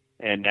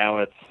 and now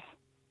it's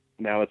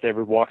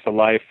every walks of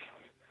life,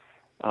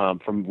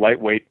 from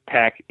lightweight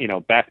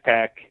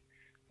backpack,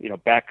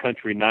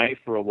 backcountry knife,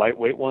 real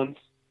lightweight ones,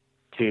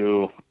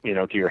 to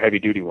your heavy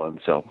duty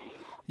ones. So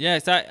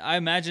yes, I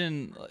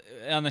imagine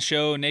on the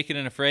show Naked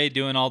and Afraid,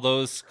 doing all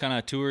those kind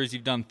of tours.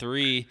 You've done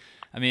 3.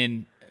 I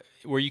mean,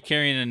 were you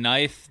carrying a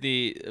knife?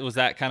 Was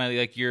that kind of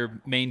like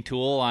your main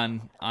tool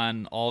on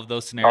all of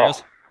those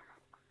scenarios?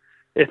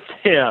 Oh,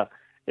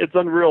 it's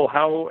unreal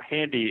how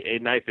handy a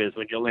knife is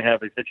when you only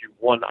have essentially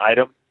one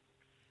item.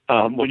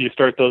 When you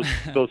start those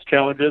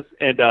challenges,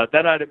 and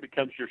that item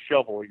becomes your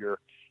shovel, your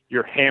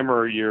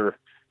hammer, your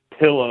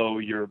pillow,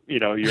 your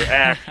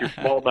axe, your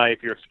small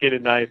knife, your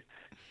skidded knife.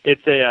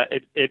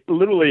 It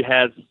literally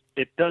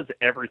does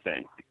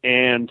everything.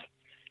 And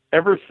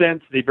ever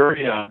since the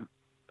very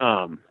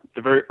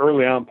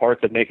early on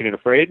parts of Naked and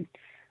Afraid,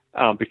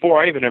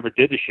 before I even ever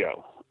did the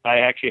show, I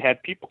actually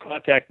had people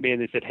contact me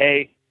and they said,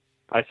 "Hey,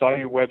 I saw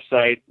your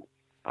website.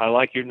 I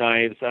like your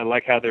knives. I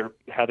like how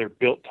they're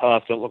built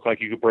tough. Don't look like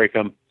you could break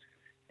them.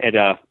 And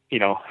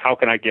how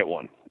can I get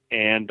one?"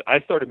 And I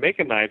started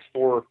making knives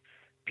for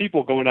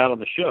people going out on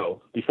the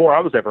show before I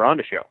was ever on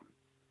the show.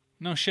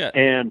 No shit.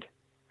 And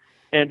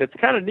it's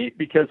kind of neat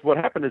because what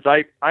happened is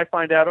I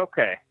find out,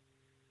 okay,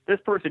 this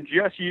person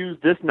just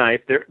used this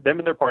knife, them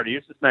and their party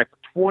used this knife for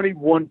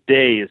 21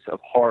 days of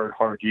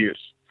hard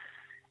use,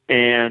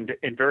 and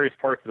in various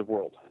parts of the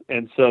world.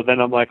 And so then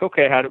I'm like,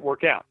 okay, how did it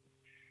work out?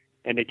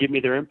 and they give me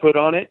their input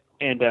on it.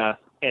 And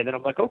then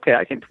I'm like, okay,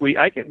 I can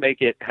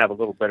make it have a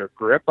little better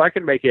grip. I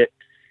can make it,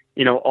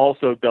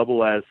 also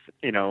double as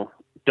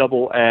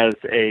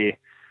a,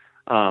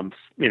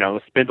 a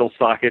spindle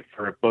socket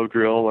for a bow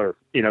drill, or,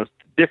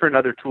 different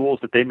other tools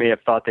that they may have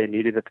thought they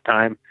needed at the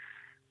time.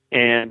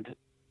 And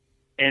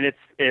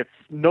it's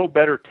no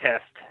better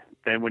test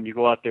than when you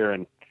go out there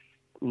and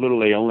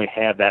literally only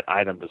have that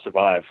item to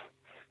survive.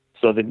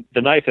 So the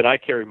knife that I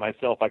carry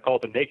myself, I call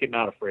it the naked,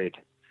 not afraid.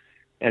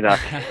 And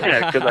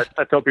because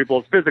I tell people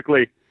it's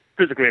physically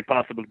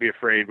impossible to be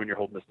afraid when you're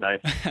holding this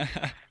knife.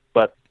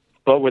 But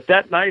with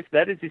that knife,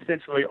 that is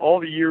essentially all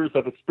the years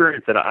of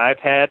experience that I've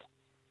had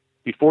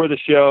before the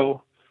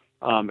show,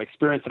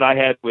 experience that I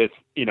had with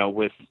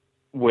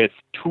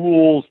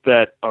tools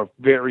that are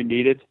very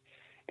needed.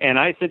 And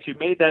I essentially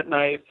made that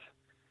knife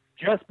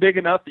just big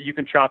enough that you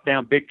can chop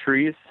down big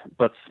trees,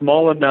 but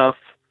small enough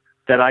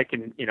that I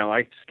can,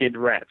 I skinned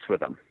rats with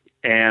them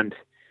and,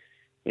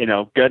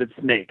 gutted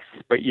snakes,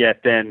 but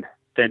yet then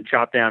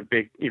chop down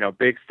big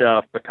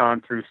stuff,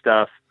 baton through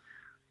stuff.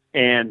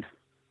 And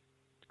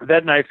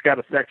that knife's got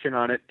a section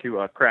on it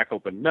to crack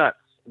open nuts,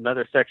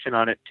 another section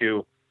on it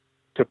to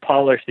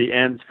polish the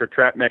ends for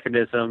trap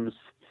mechanisms,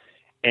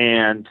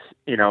 and,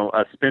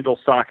 a spindle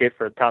socket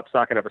for the top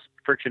socket of a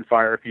friction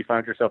fire if you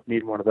find yourself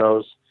needing one of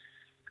those.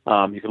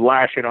 You can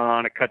lash it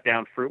on and cut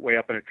down fruit way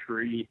up in a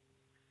tree.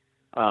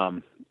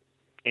 And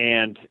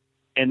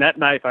that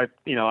knife I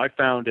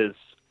found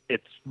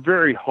it's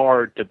very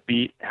hard to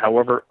beat,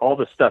 however, all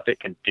the stuff it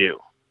can do,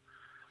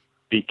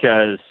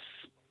 because,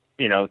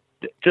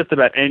 just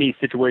about any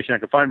situation I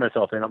can find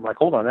myself in, I'm like,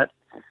 hold on,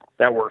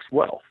 that works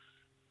well.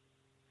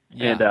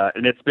 Yeah.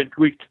 And it's been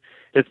tweaked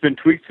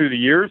through the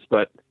years,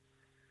 but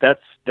that's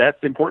the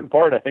important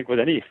part, I think, with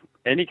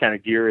any kind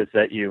of gear, is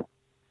that you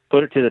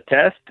put it to the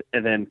test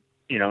and then,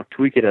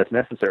 tweak it as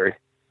necessary.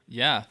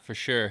 Yeah, for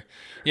sure.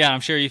 Yeah, I'm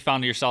sure you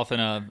found yourself in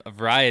a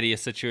variety of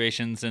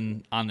situations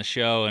and on the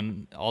show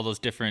and all those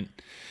different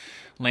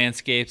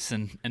landscapes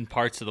and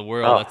parts of the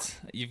world.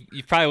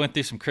 You probably went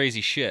through some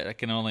crazy shit, I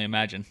can only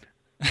imagine.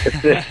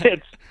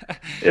 It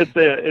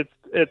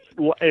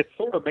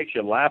sort of makes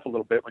you laugh a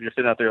little bit when you're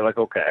sitting out there like,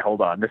 okay,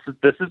 hold on, this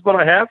is what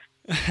I have.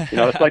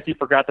 It's like you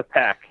forgot to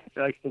pack.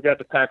 Like you forgot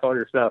to pack all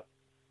your stuff.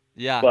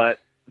 Yeah. But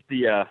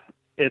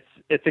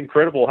it's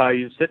incredible how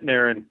you're sitting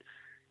there and,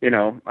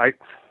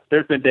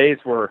 there's been days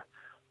where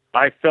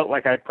I felt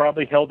like I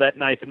probably held that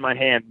knife in my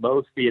hand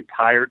most the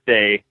entire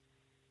day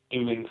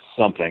doing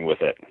something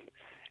with it.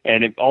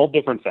 And all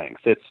different things.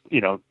 It's,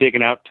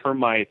 digging out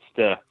termites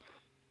to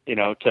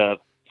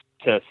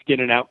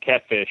skinning out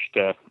catfish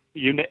to,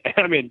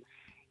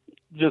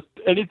 just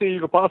anything you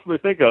could possibly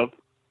think of,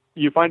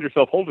 you find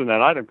yourself holding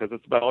that item because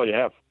it's about all you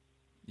have.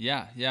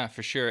 Yeah,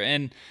 for sure.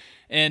 And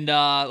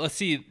let's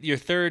see, your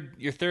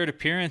third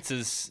appearance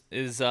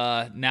is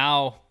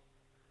now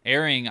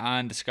airing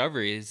on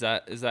Discovery. Is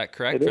that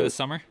correct for the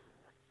summer?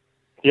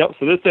 Yep.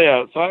 So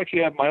so I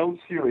actually have my own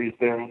series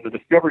there on the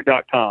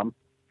discovery.com.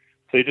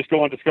 So you just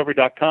go on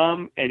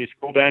discovery.com and you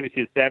scroll down, you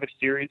see the Savage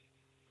series,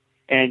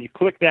 and you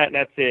click that, and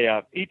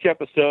that's each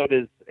episode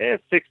is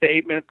 6 to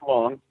 8 minutes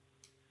long,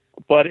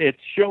 but it's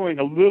showing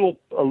a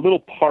little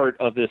part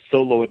of this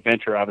solo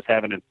adventure I was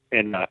having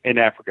in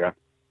Africa.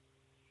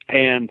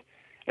 And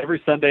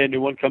every Sunday a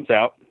new one comes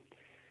out,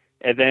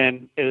 and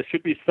then it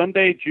should be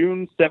Sunday,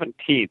 June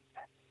 17th.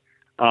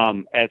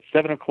 At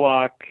 7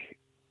 o'clock,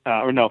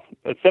 at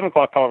 7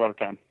 o'clock Colorado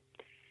time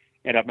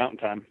and at Mountain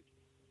Time,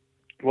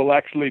 will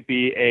actually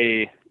be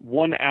a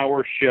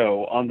 1-hour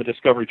show on the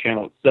Discovery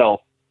Channel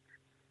itself,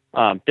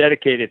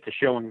 dedicated to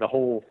showing the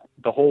whole,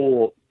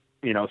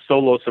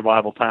 solo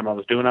survival time I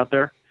was doing out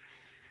there.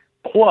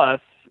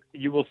 Plus,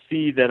 you will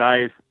see that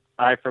I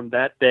from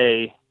that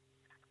day,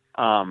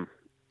 kind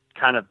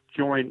of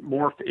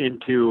morphed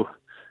into,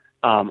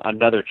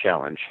 another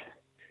challenge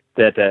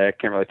that I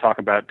can't really talk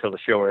about until the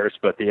show airs,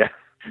 but it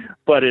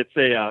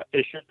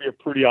should be a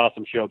pretty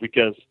awesome show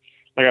because,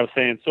 like I was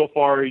saying, so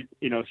far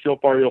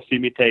you'll see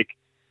me take,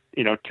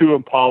 2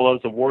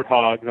 impalas, a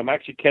warthog. I'm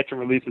actually catching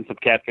and releasing some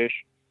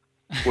catfish,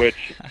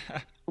 which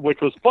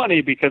was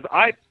funny because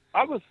I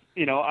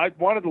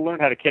wanted to learn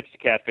how to catch the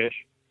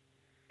catfish,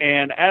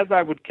 and as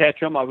I would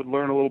catch them, I would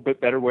learn a little bit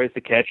better ways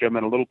to catch them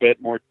and a little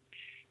bit more,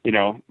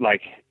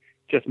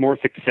 just more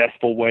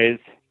successful ways,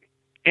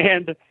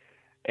 And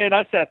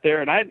I sat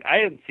there and I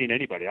hadn't seen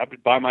anybody. I've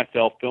been by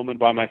myself, filming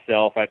by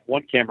myself. I had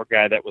one camera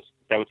guy that was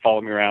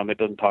following me around that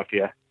doesn't talk to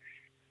you.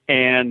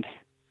 And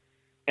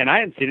I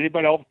hadn't seen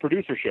anybody. All the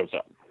producer shows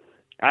up.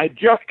 I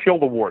just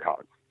killed a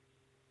warthog.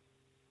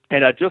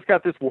 And I just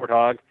got this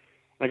warthog.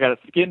 I got it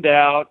skinned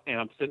out and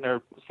I'm sitting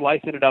there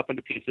slicing it up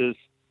into pieces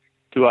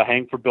to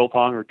hang for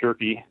biltong or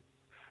turkey.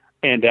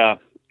 And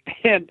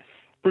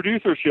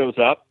producer shows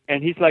up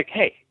and he's like,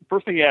 hey,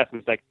 first thing he asked me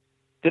is like,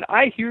 did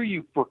I hear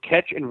you for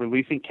catch and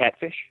releasing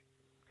catfish?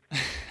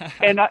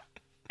 and I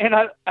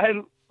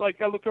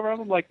look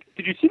around, I'm like,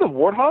 did you see the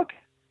warthog?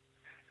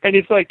 And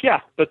he's like, yeah,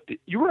 but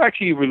you were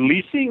actually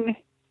releasing,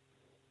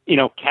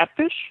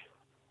 catfish?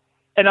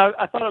 And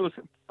I thought it was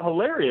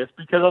hilarious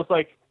because I was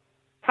like,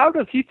 how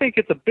does he think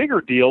it's a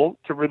bigger deal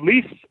to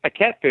release a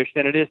catfish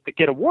than it is to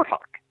get a warthog?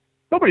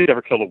 Nobody's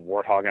ever killed a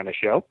warthog on the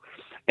show.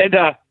 And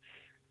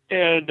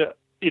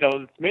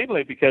it's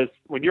mainly because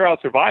when you're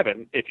out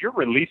surviving, if you're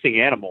releasing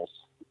animals,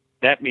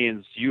 that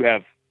means you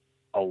have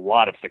a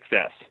lot of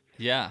success.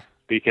 Yeah.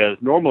 Because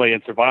normally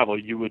in survival,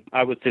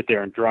 I would sit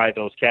there and dry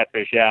those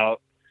catfish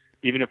out.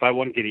 Even if I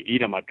wasn't going to eat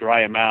them, I'd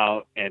dry them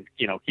out and,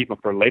 keep them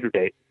for a later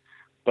date.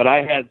 But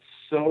I had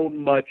so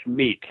much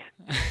meat,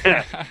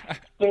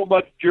 so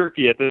much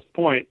jerky at this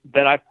point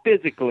that I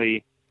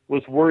physically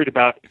was worried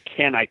about,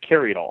 can I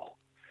carry it all?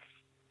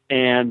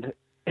 And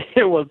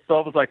I was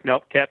like,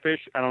 nope,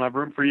 catfish, I don't have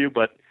room for you,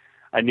 but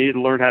I needed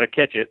to learn how to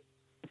catch it.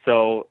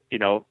 So,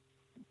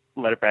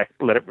 let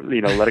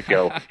it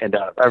go. And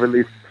I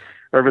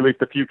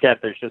released a few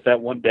catfish just that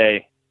one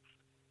day.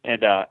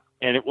 And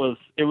it was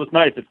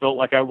nice. It felt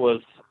like I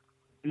was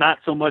not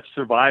so much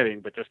surviving,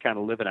 but just kind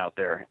of living out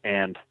there.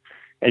 And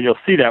you'll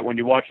see that when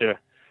you watch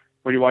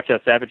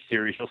that Savage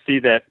series, you'll see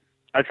that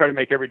I try to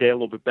make every day a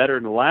little bit better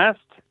than the last.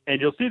 And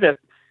you'll see that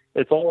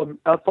it's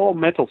all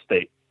mental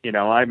state.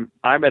 I'm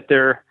at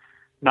there,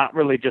 not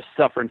really just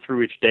suffering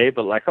through each day,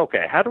 but like,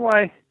 okay, how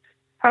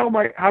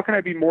can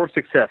I be more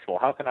successful?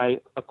 How can I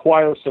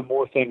acquire some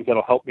more things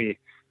that'll help me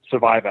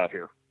survive out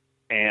here?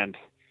 And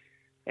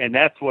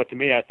that's what, to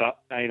me, I thought,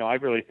 I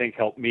really think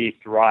helped me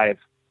thrive,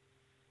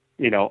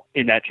 in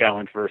that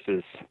challenge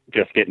versus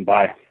just getting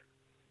by.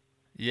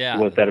 Yeah.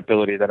 Was that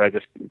ability that I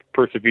just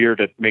persevere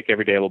to make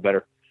every day a little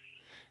better.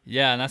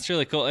 Yeah, and that's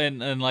really cool.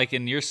 And like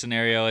in your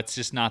scenario, it's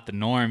just not the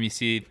norm. You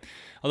see,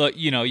 although,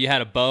 you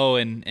had a bow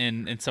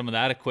and some of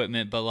that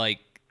equipment, but like,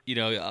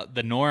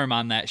 the norm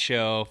on that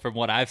show, from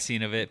what I've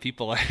seen of it,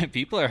 people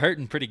are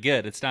hurting pretty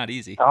good. It's not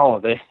easy.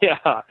 Oh,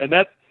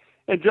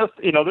 and just,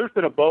 there's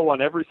been a bow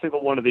on every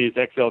single one of these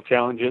XL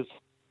challenges.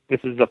 This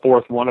is the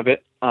fourth one of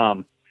it.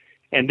 And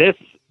this,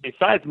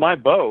 besides my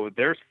bow,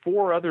 there's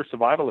 4 other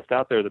survivalists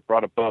out there that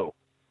brought a bow.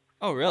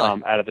 Oh, really?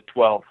 Out of the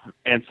 12.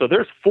 And so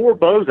there's 4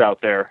 bows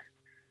out there.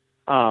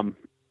 And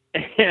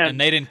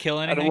they didn't kill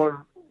anything?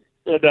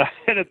 And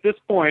at this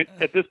point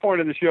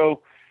in the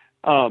show,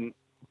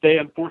 they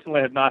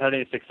unfortunately have not had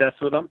any success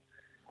with them.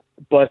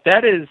 But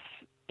that is,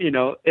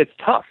 it's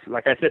tough.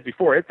 Like I said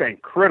before, it's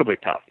incredibly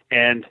tough.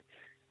 And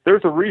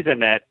there's a reason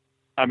that,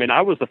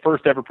 I was the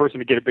first ever person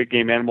to get a big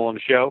game animal on the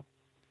show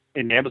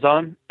in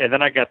Amazon. And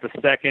then I got the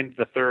second,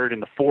 the third,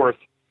 and the fourth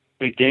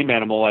big game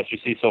animal, as you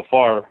see so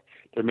far.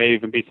 There may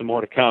even be some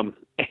more to come.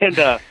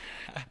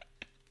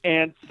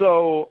 And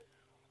so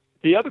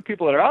the other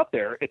people that are out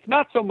there, it's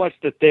not so much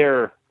that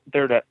they're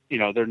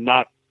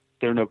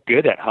no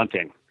good at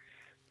hunting,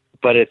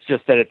 but it's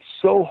just that it's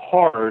so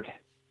hard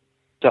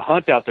to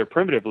hunt out there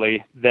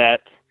primitively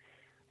that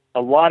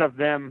a lot of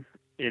them,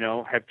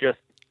 have just,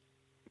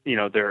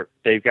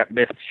 they've got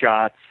missed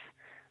shots.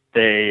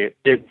 They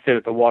didn't sit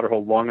at the water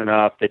hole long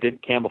enough. They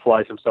didn't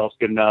camouflage themselves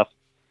good enough.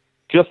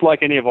 Just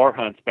like any of our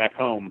hunts back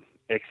home,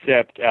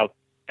 except out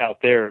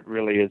there, it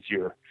really is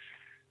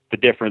the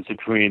difference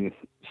between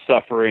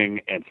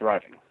suffering and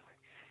thriving.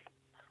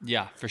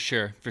 Yeah, for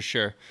sure.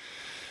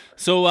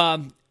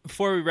 So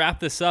before we wrap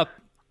this up,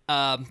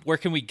 where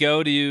can we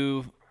go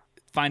to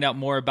find out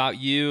more about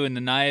you and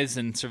the knives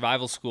and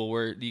survival school?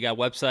 Where you got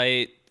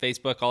website,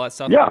 Facebook, all that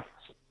stuff? Yeah.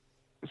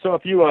 So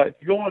if you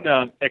go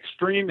on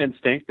Extreme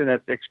Instinct, and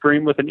that's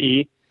Extreme with an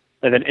E,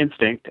 and then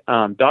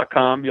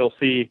instinct.com, you'll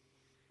see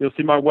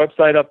my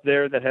website up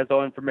there that has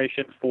all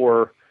information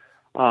for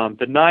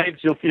the knives.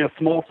 You'll see a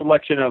small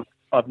selection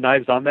of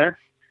knives on there,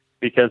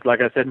 because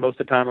like I said, most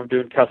of the time I'm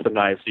doing custom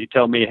knives. So you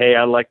tell me, hey,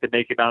 I like the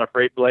Naked Not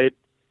Afraid blade,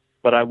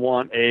 but I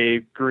want a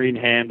green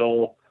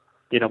handle,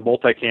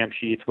 multi-cam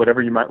sheaths,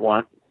 whatever you might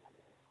want.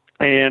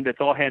 And it's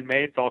all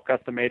handmade. It's all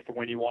custom made for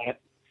when you want it.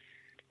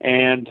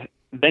 And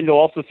then you'll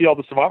also see all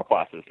the survival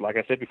classes. Like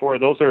I said before,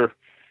 those are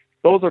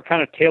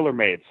kind of tailor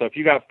made. So if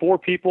you got 4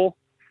 people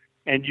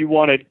and you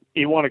want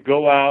to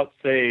go out,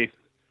 say,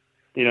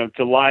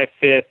 July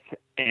 5th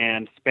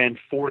and spend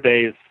 4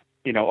 days,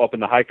 up in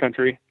the high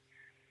country,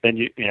 then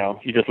you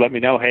just let me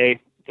know, hey,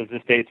 does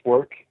this date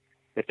work?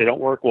 If they don't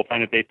work, we'll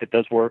find a date that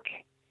does work.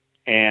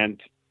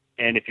 And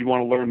if you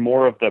want to learn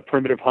more of the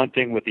primitive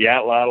hunting with the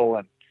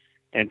atlatl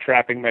and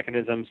trapping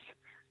mechanisms,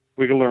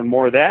 we can learn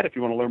more of that. If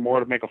you want to learn more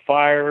how to make a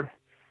fire,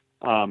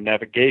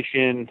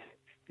 navigation,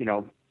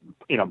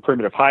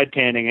 primitive hide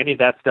tanning, any of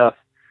that stuff,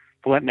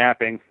 flint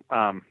napping,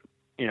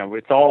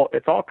 it's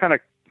all kind of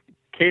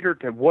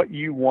catered to what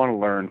you want to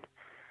learn.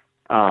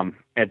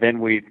 And then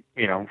we,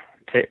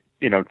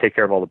 take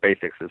care of all the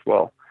basics as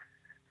well.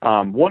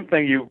 One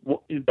thing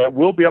that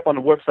will be up on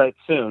the website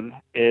soon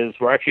is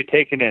we're actually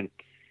taking in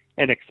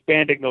and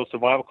expanding those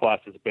survival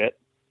classes a bit.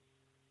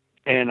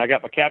 And I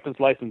got my captain's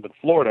license in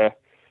Florida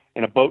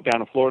and a boat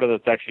down in Florida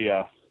that's actually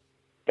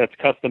that's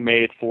custom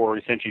made for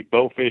essentially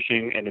bow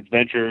fishing and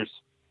adventures.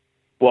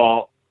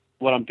 Well,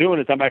 what I'm doing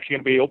is I'm actually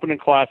going to be opening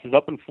classes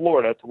up in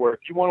Florida to where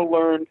if you want to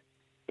learn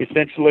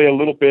essentially a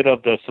little bit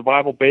of the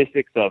survival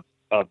basics of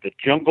the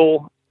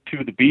jungle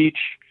to the beach,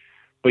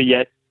 but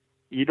yet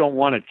you don't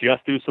want to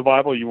just do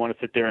survival. You want to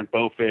sit there and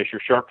bow fish or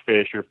shark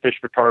fish or fish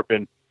for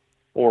tarpon,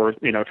 or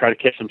try to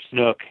catch some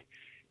snook.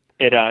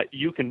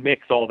 You can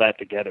mix all that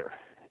together,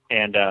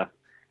 and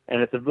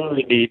it's a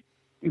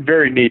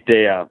very neat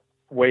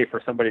way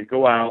for somebody to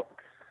go out,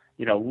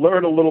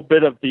 learn a little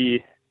bit of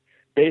the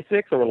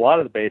basics or a lot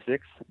of the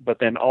basics, but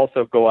then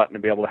also go out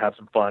and be able to have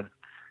some fun,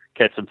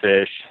 catch some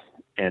fish,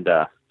 and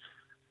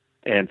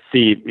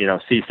see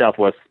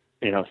Southwest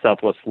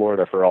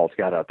Florida for all it's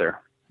got out there.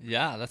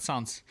 Yeah, that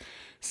sounds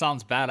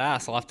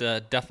badass. I'll have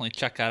to definitely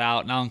check that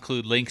out, and I'll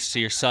include links to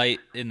your site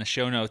in the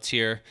show notes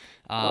here.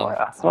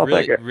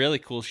 Really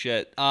cool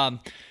shit.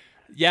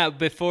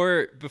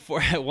 Before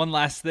one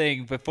last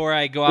thing, before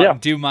I go out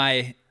and do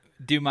my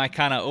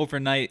kind of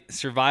overnight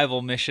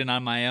survival mission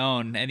on my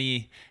own,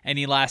 any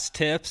last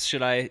tips?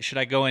 Should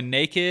I go in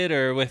naked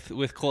or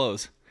with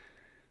clothes?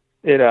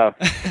 If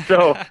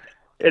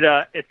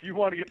you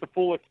want to get the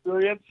full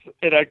experience,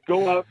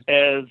 go out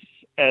as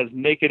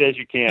naked as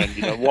you can.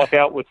 Walk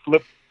out with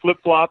flip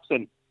flops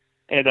and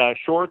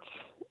shorts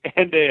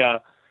and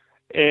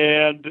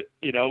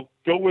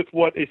go with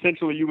what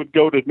essentially you would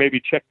go to maybe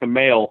check the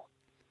mail.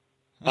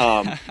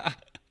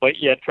 But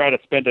yeah, try to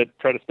spend a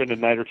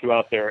night or two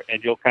out there,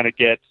 and you'll kind of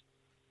get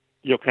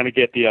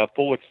the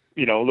full, a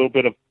little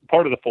bit of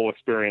part of the full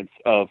experience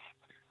of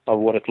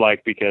what it's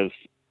like, because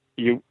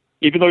even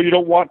though you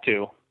don't want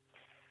to,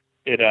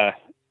 the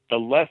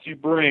less you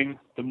bring,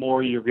 the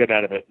more you get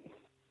out of it.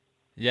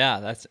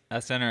 Yeah,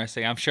 that's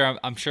interesting. I'm sure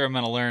I'm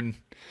going to learn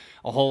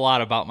a whole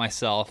lot about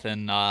myself,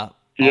 and I'll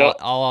be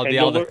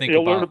able to think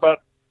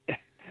about.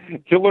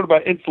 You'll learn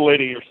about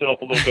insulating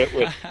yourself a little bit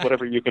with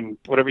whatever you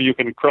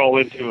can crawl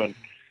into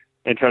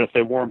and try to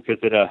stay warm, because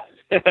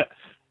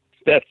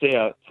that's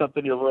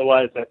something you'll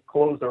realize that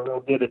clothes are real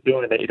good at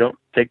doing that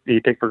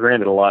you take for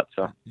granted a lot.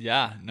 So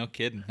yeah, no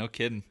kidding.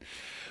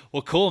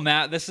 Well, cool,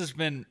 Matt. This has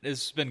been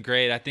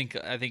great. I think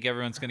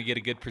everyone's going to get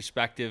a good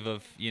perspective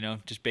of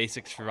just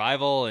basic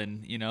survival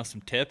and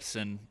some tips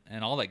and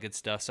all that good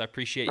stuff. So I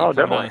appreciate you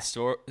coming on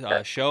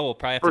the show. We'll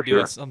probably have to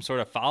do some sort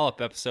of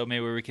follow-up episode,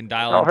 maybe where we can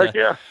dial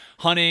into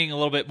hunting a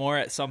little bit more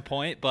at some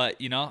point. But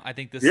I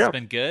think this has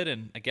been good,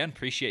 and again,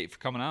 appreciate you for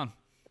coming on.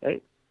 Hey,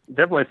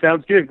 definitely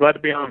sounds good. Glad to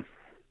be on.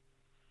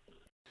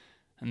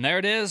 And there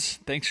it is.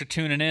 Thanks for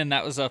tuning in.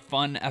 That was a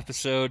fun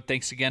episode.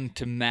 Thanks again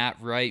to Matt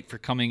Wright for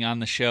coming on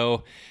the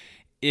show.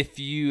 If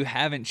you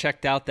haven't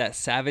checked out that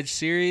Savage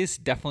series,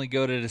 definitely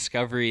go to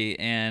Discovery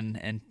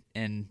and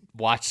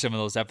watch some of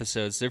those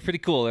episodes. They're pretty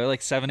cool. They're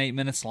like 7-8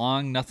 minutes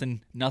long. Nothing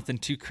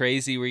too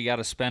crazy where you got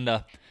to spend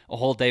a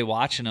whole day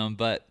watching them.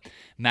 But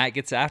Matt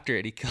gets after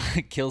it. He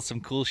kills some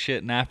cool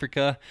shit in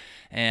Africa,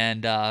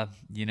 and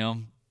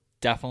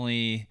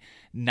definitely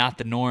not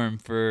the norm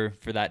for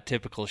that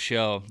typical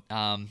show.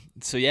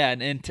 So yeah,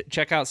 and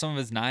check out some of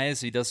his knives.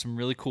 He does some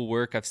really cool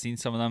work. I've seen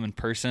some of them in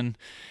person,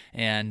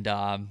 and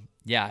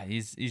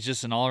he's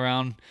just an all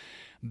around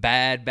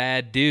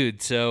bad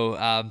dude.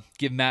 So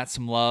give Matt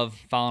some love.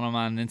 Follow him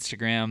on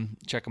Instagram.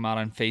 Check him out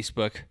on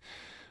Facebook.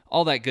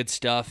 All that good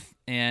stuff.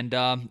 And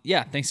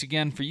thanks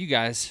again for you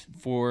guys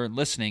for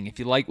listening. If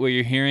you like what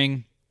you're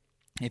hearing,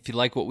 if you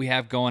like what we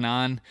have going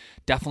on,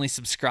 definitely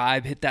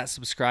subscribe. Hit that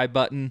subscribe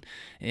button,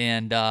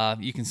 and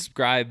you can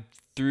subscribe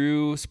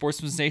through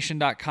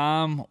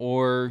sportsmansnation.com,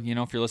 or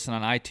if you're listening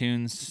on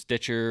iTunes,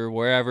 Stitcher,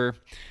 wherever,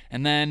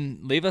 and then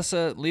leave us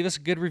a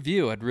good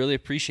review. I'd really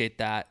appreciate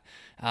that.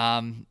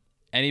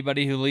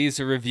 Anybody who leaves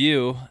a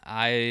review,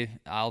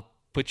 I'll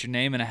put your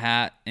name in a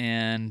hat,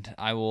 and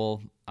I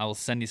will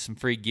send you some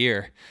free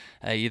gear,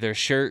 either a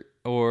shirt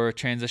or a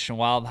Transition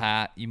Wild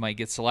hat. You might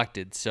get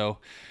selected. So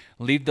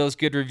leave those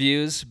good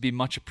reviews, be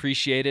much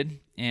appreciated,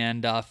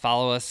 and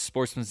follow us,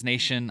 Sportsman's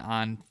Nation,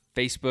 on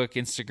Facebook,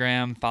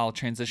 Instagram. Follow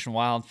Transition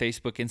Wild,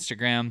 Facebook,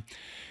 Instagram.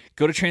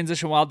 Go to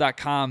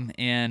transitionwild.com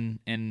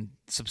and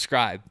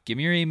subscribe. Give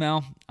me your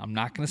email. I'm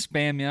not going to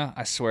spam you.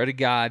 I swear to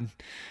God.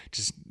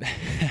 Just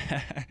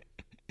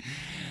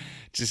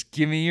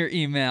give me your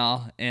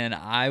email, and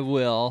I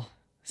will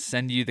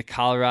send you the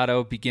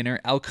Colorado Beginner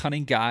Elk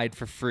Hunting Guide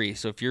for free.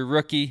 So if you're a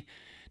rookie,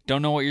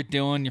 don't know what you're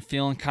doing, you're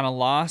feeling kind of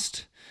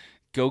lost,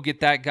 go get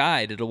that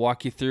guide. It'll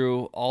walk you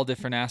through all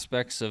different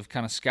aspects of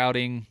kind of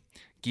scouting,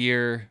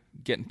 gear,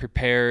 getting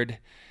prepared,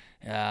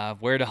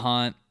 where to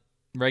hunt,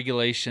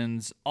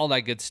 regulations, all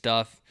that good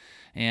stuff.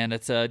 And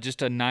it's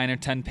just a 9 or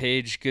 10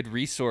 page good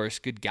resource,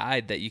 good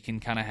guide that you can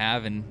kind of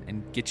have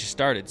and get you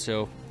started.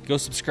 So go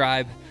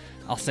subscribe.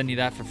 I'll send you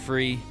that for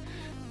free.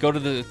 Go to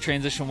the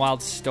Transition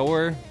Wild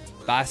store,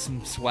 buy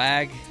some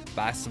swag,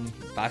 buy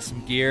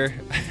some gear.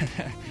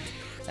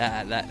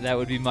 That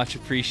would be much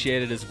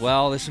appreciated as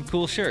well. There's some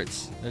cool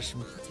shirts. There's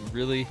some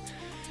really,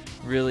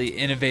 really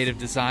innovative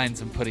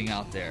designs I'm putting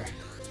out there.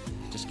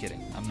 Just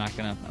kidding. I'm not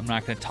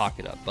gonna talk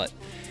it up. But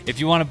if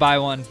you want to buy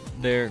one,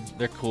 they're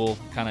cool.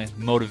 Kind of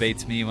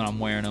motivates me when I'm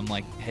wearing them.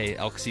 Like, hey,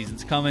 elk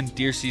season's coming,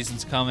 deer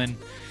season's coming.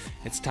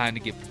 It's time to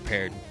get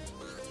prepared.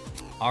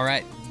 All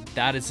right,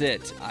 that is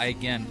it. I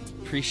again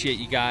appreciate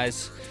you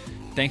guys.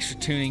 Thanks for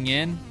tuning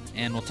in,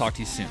 and we'll talk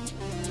to you soon.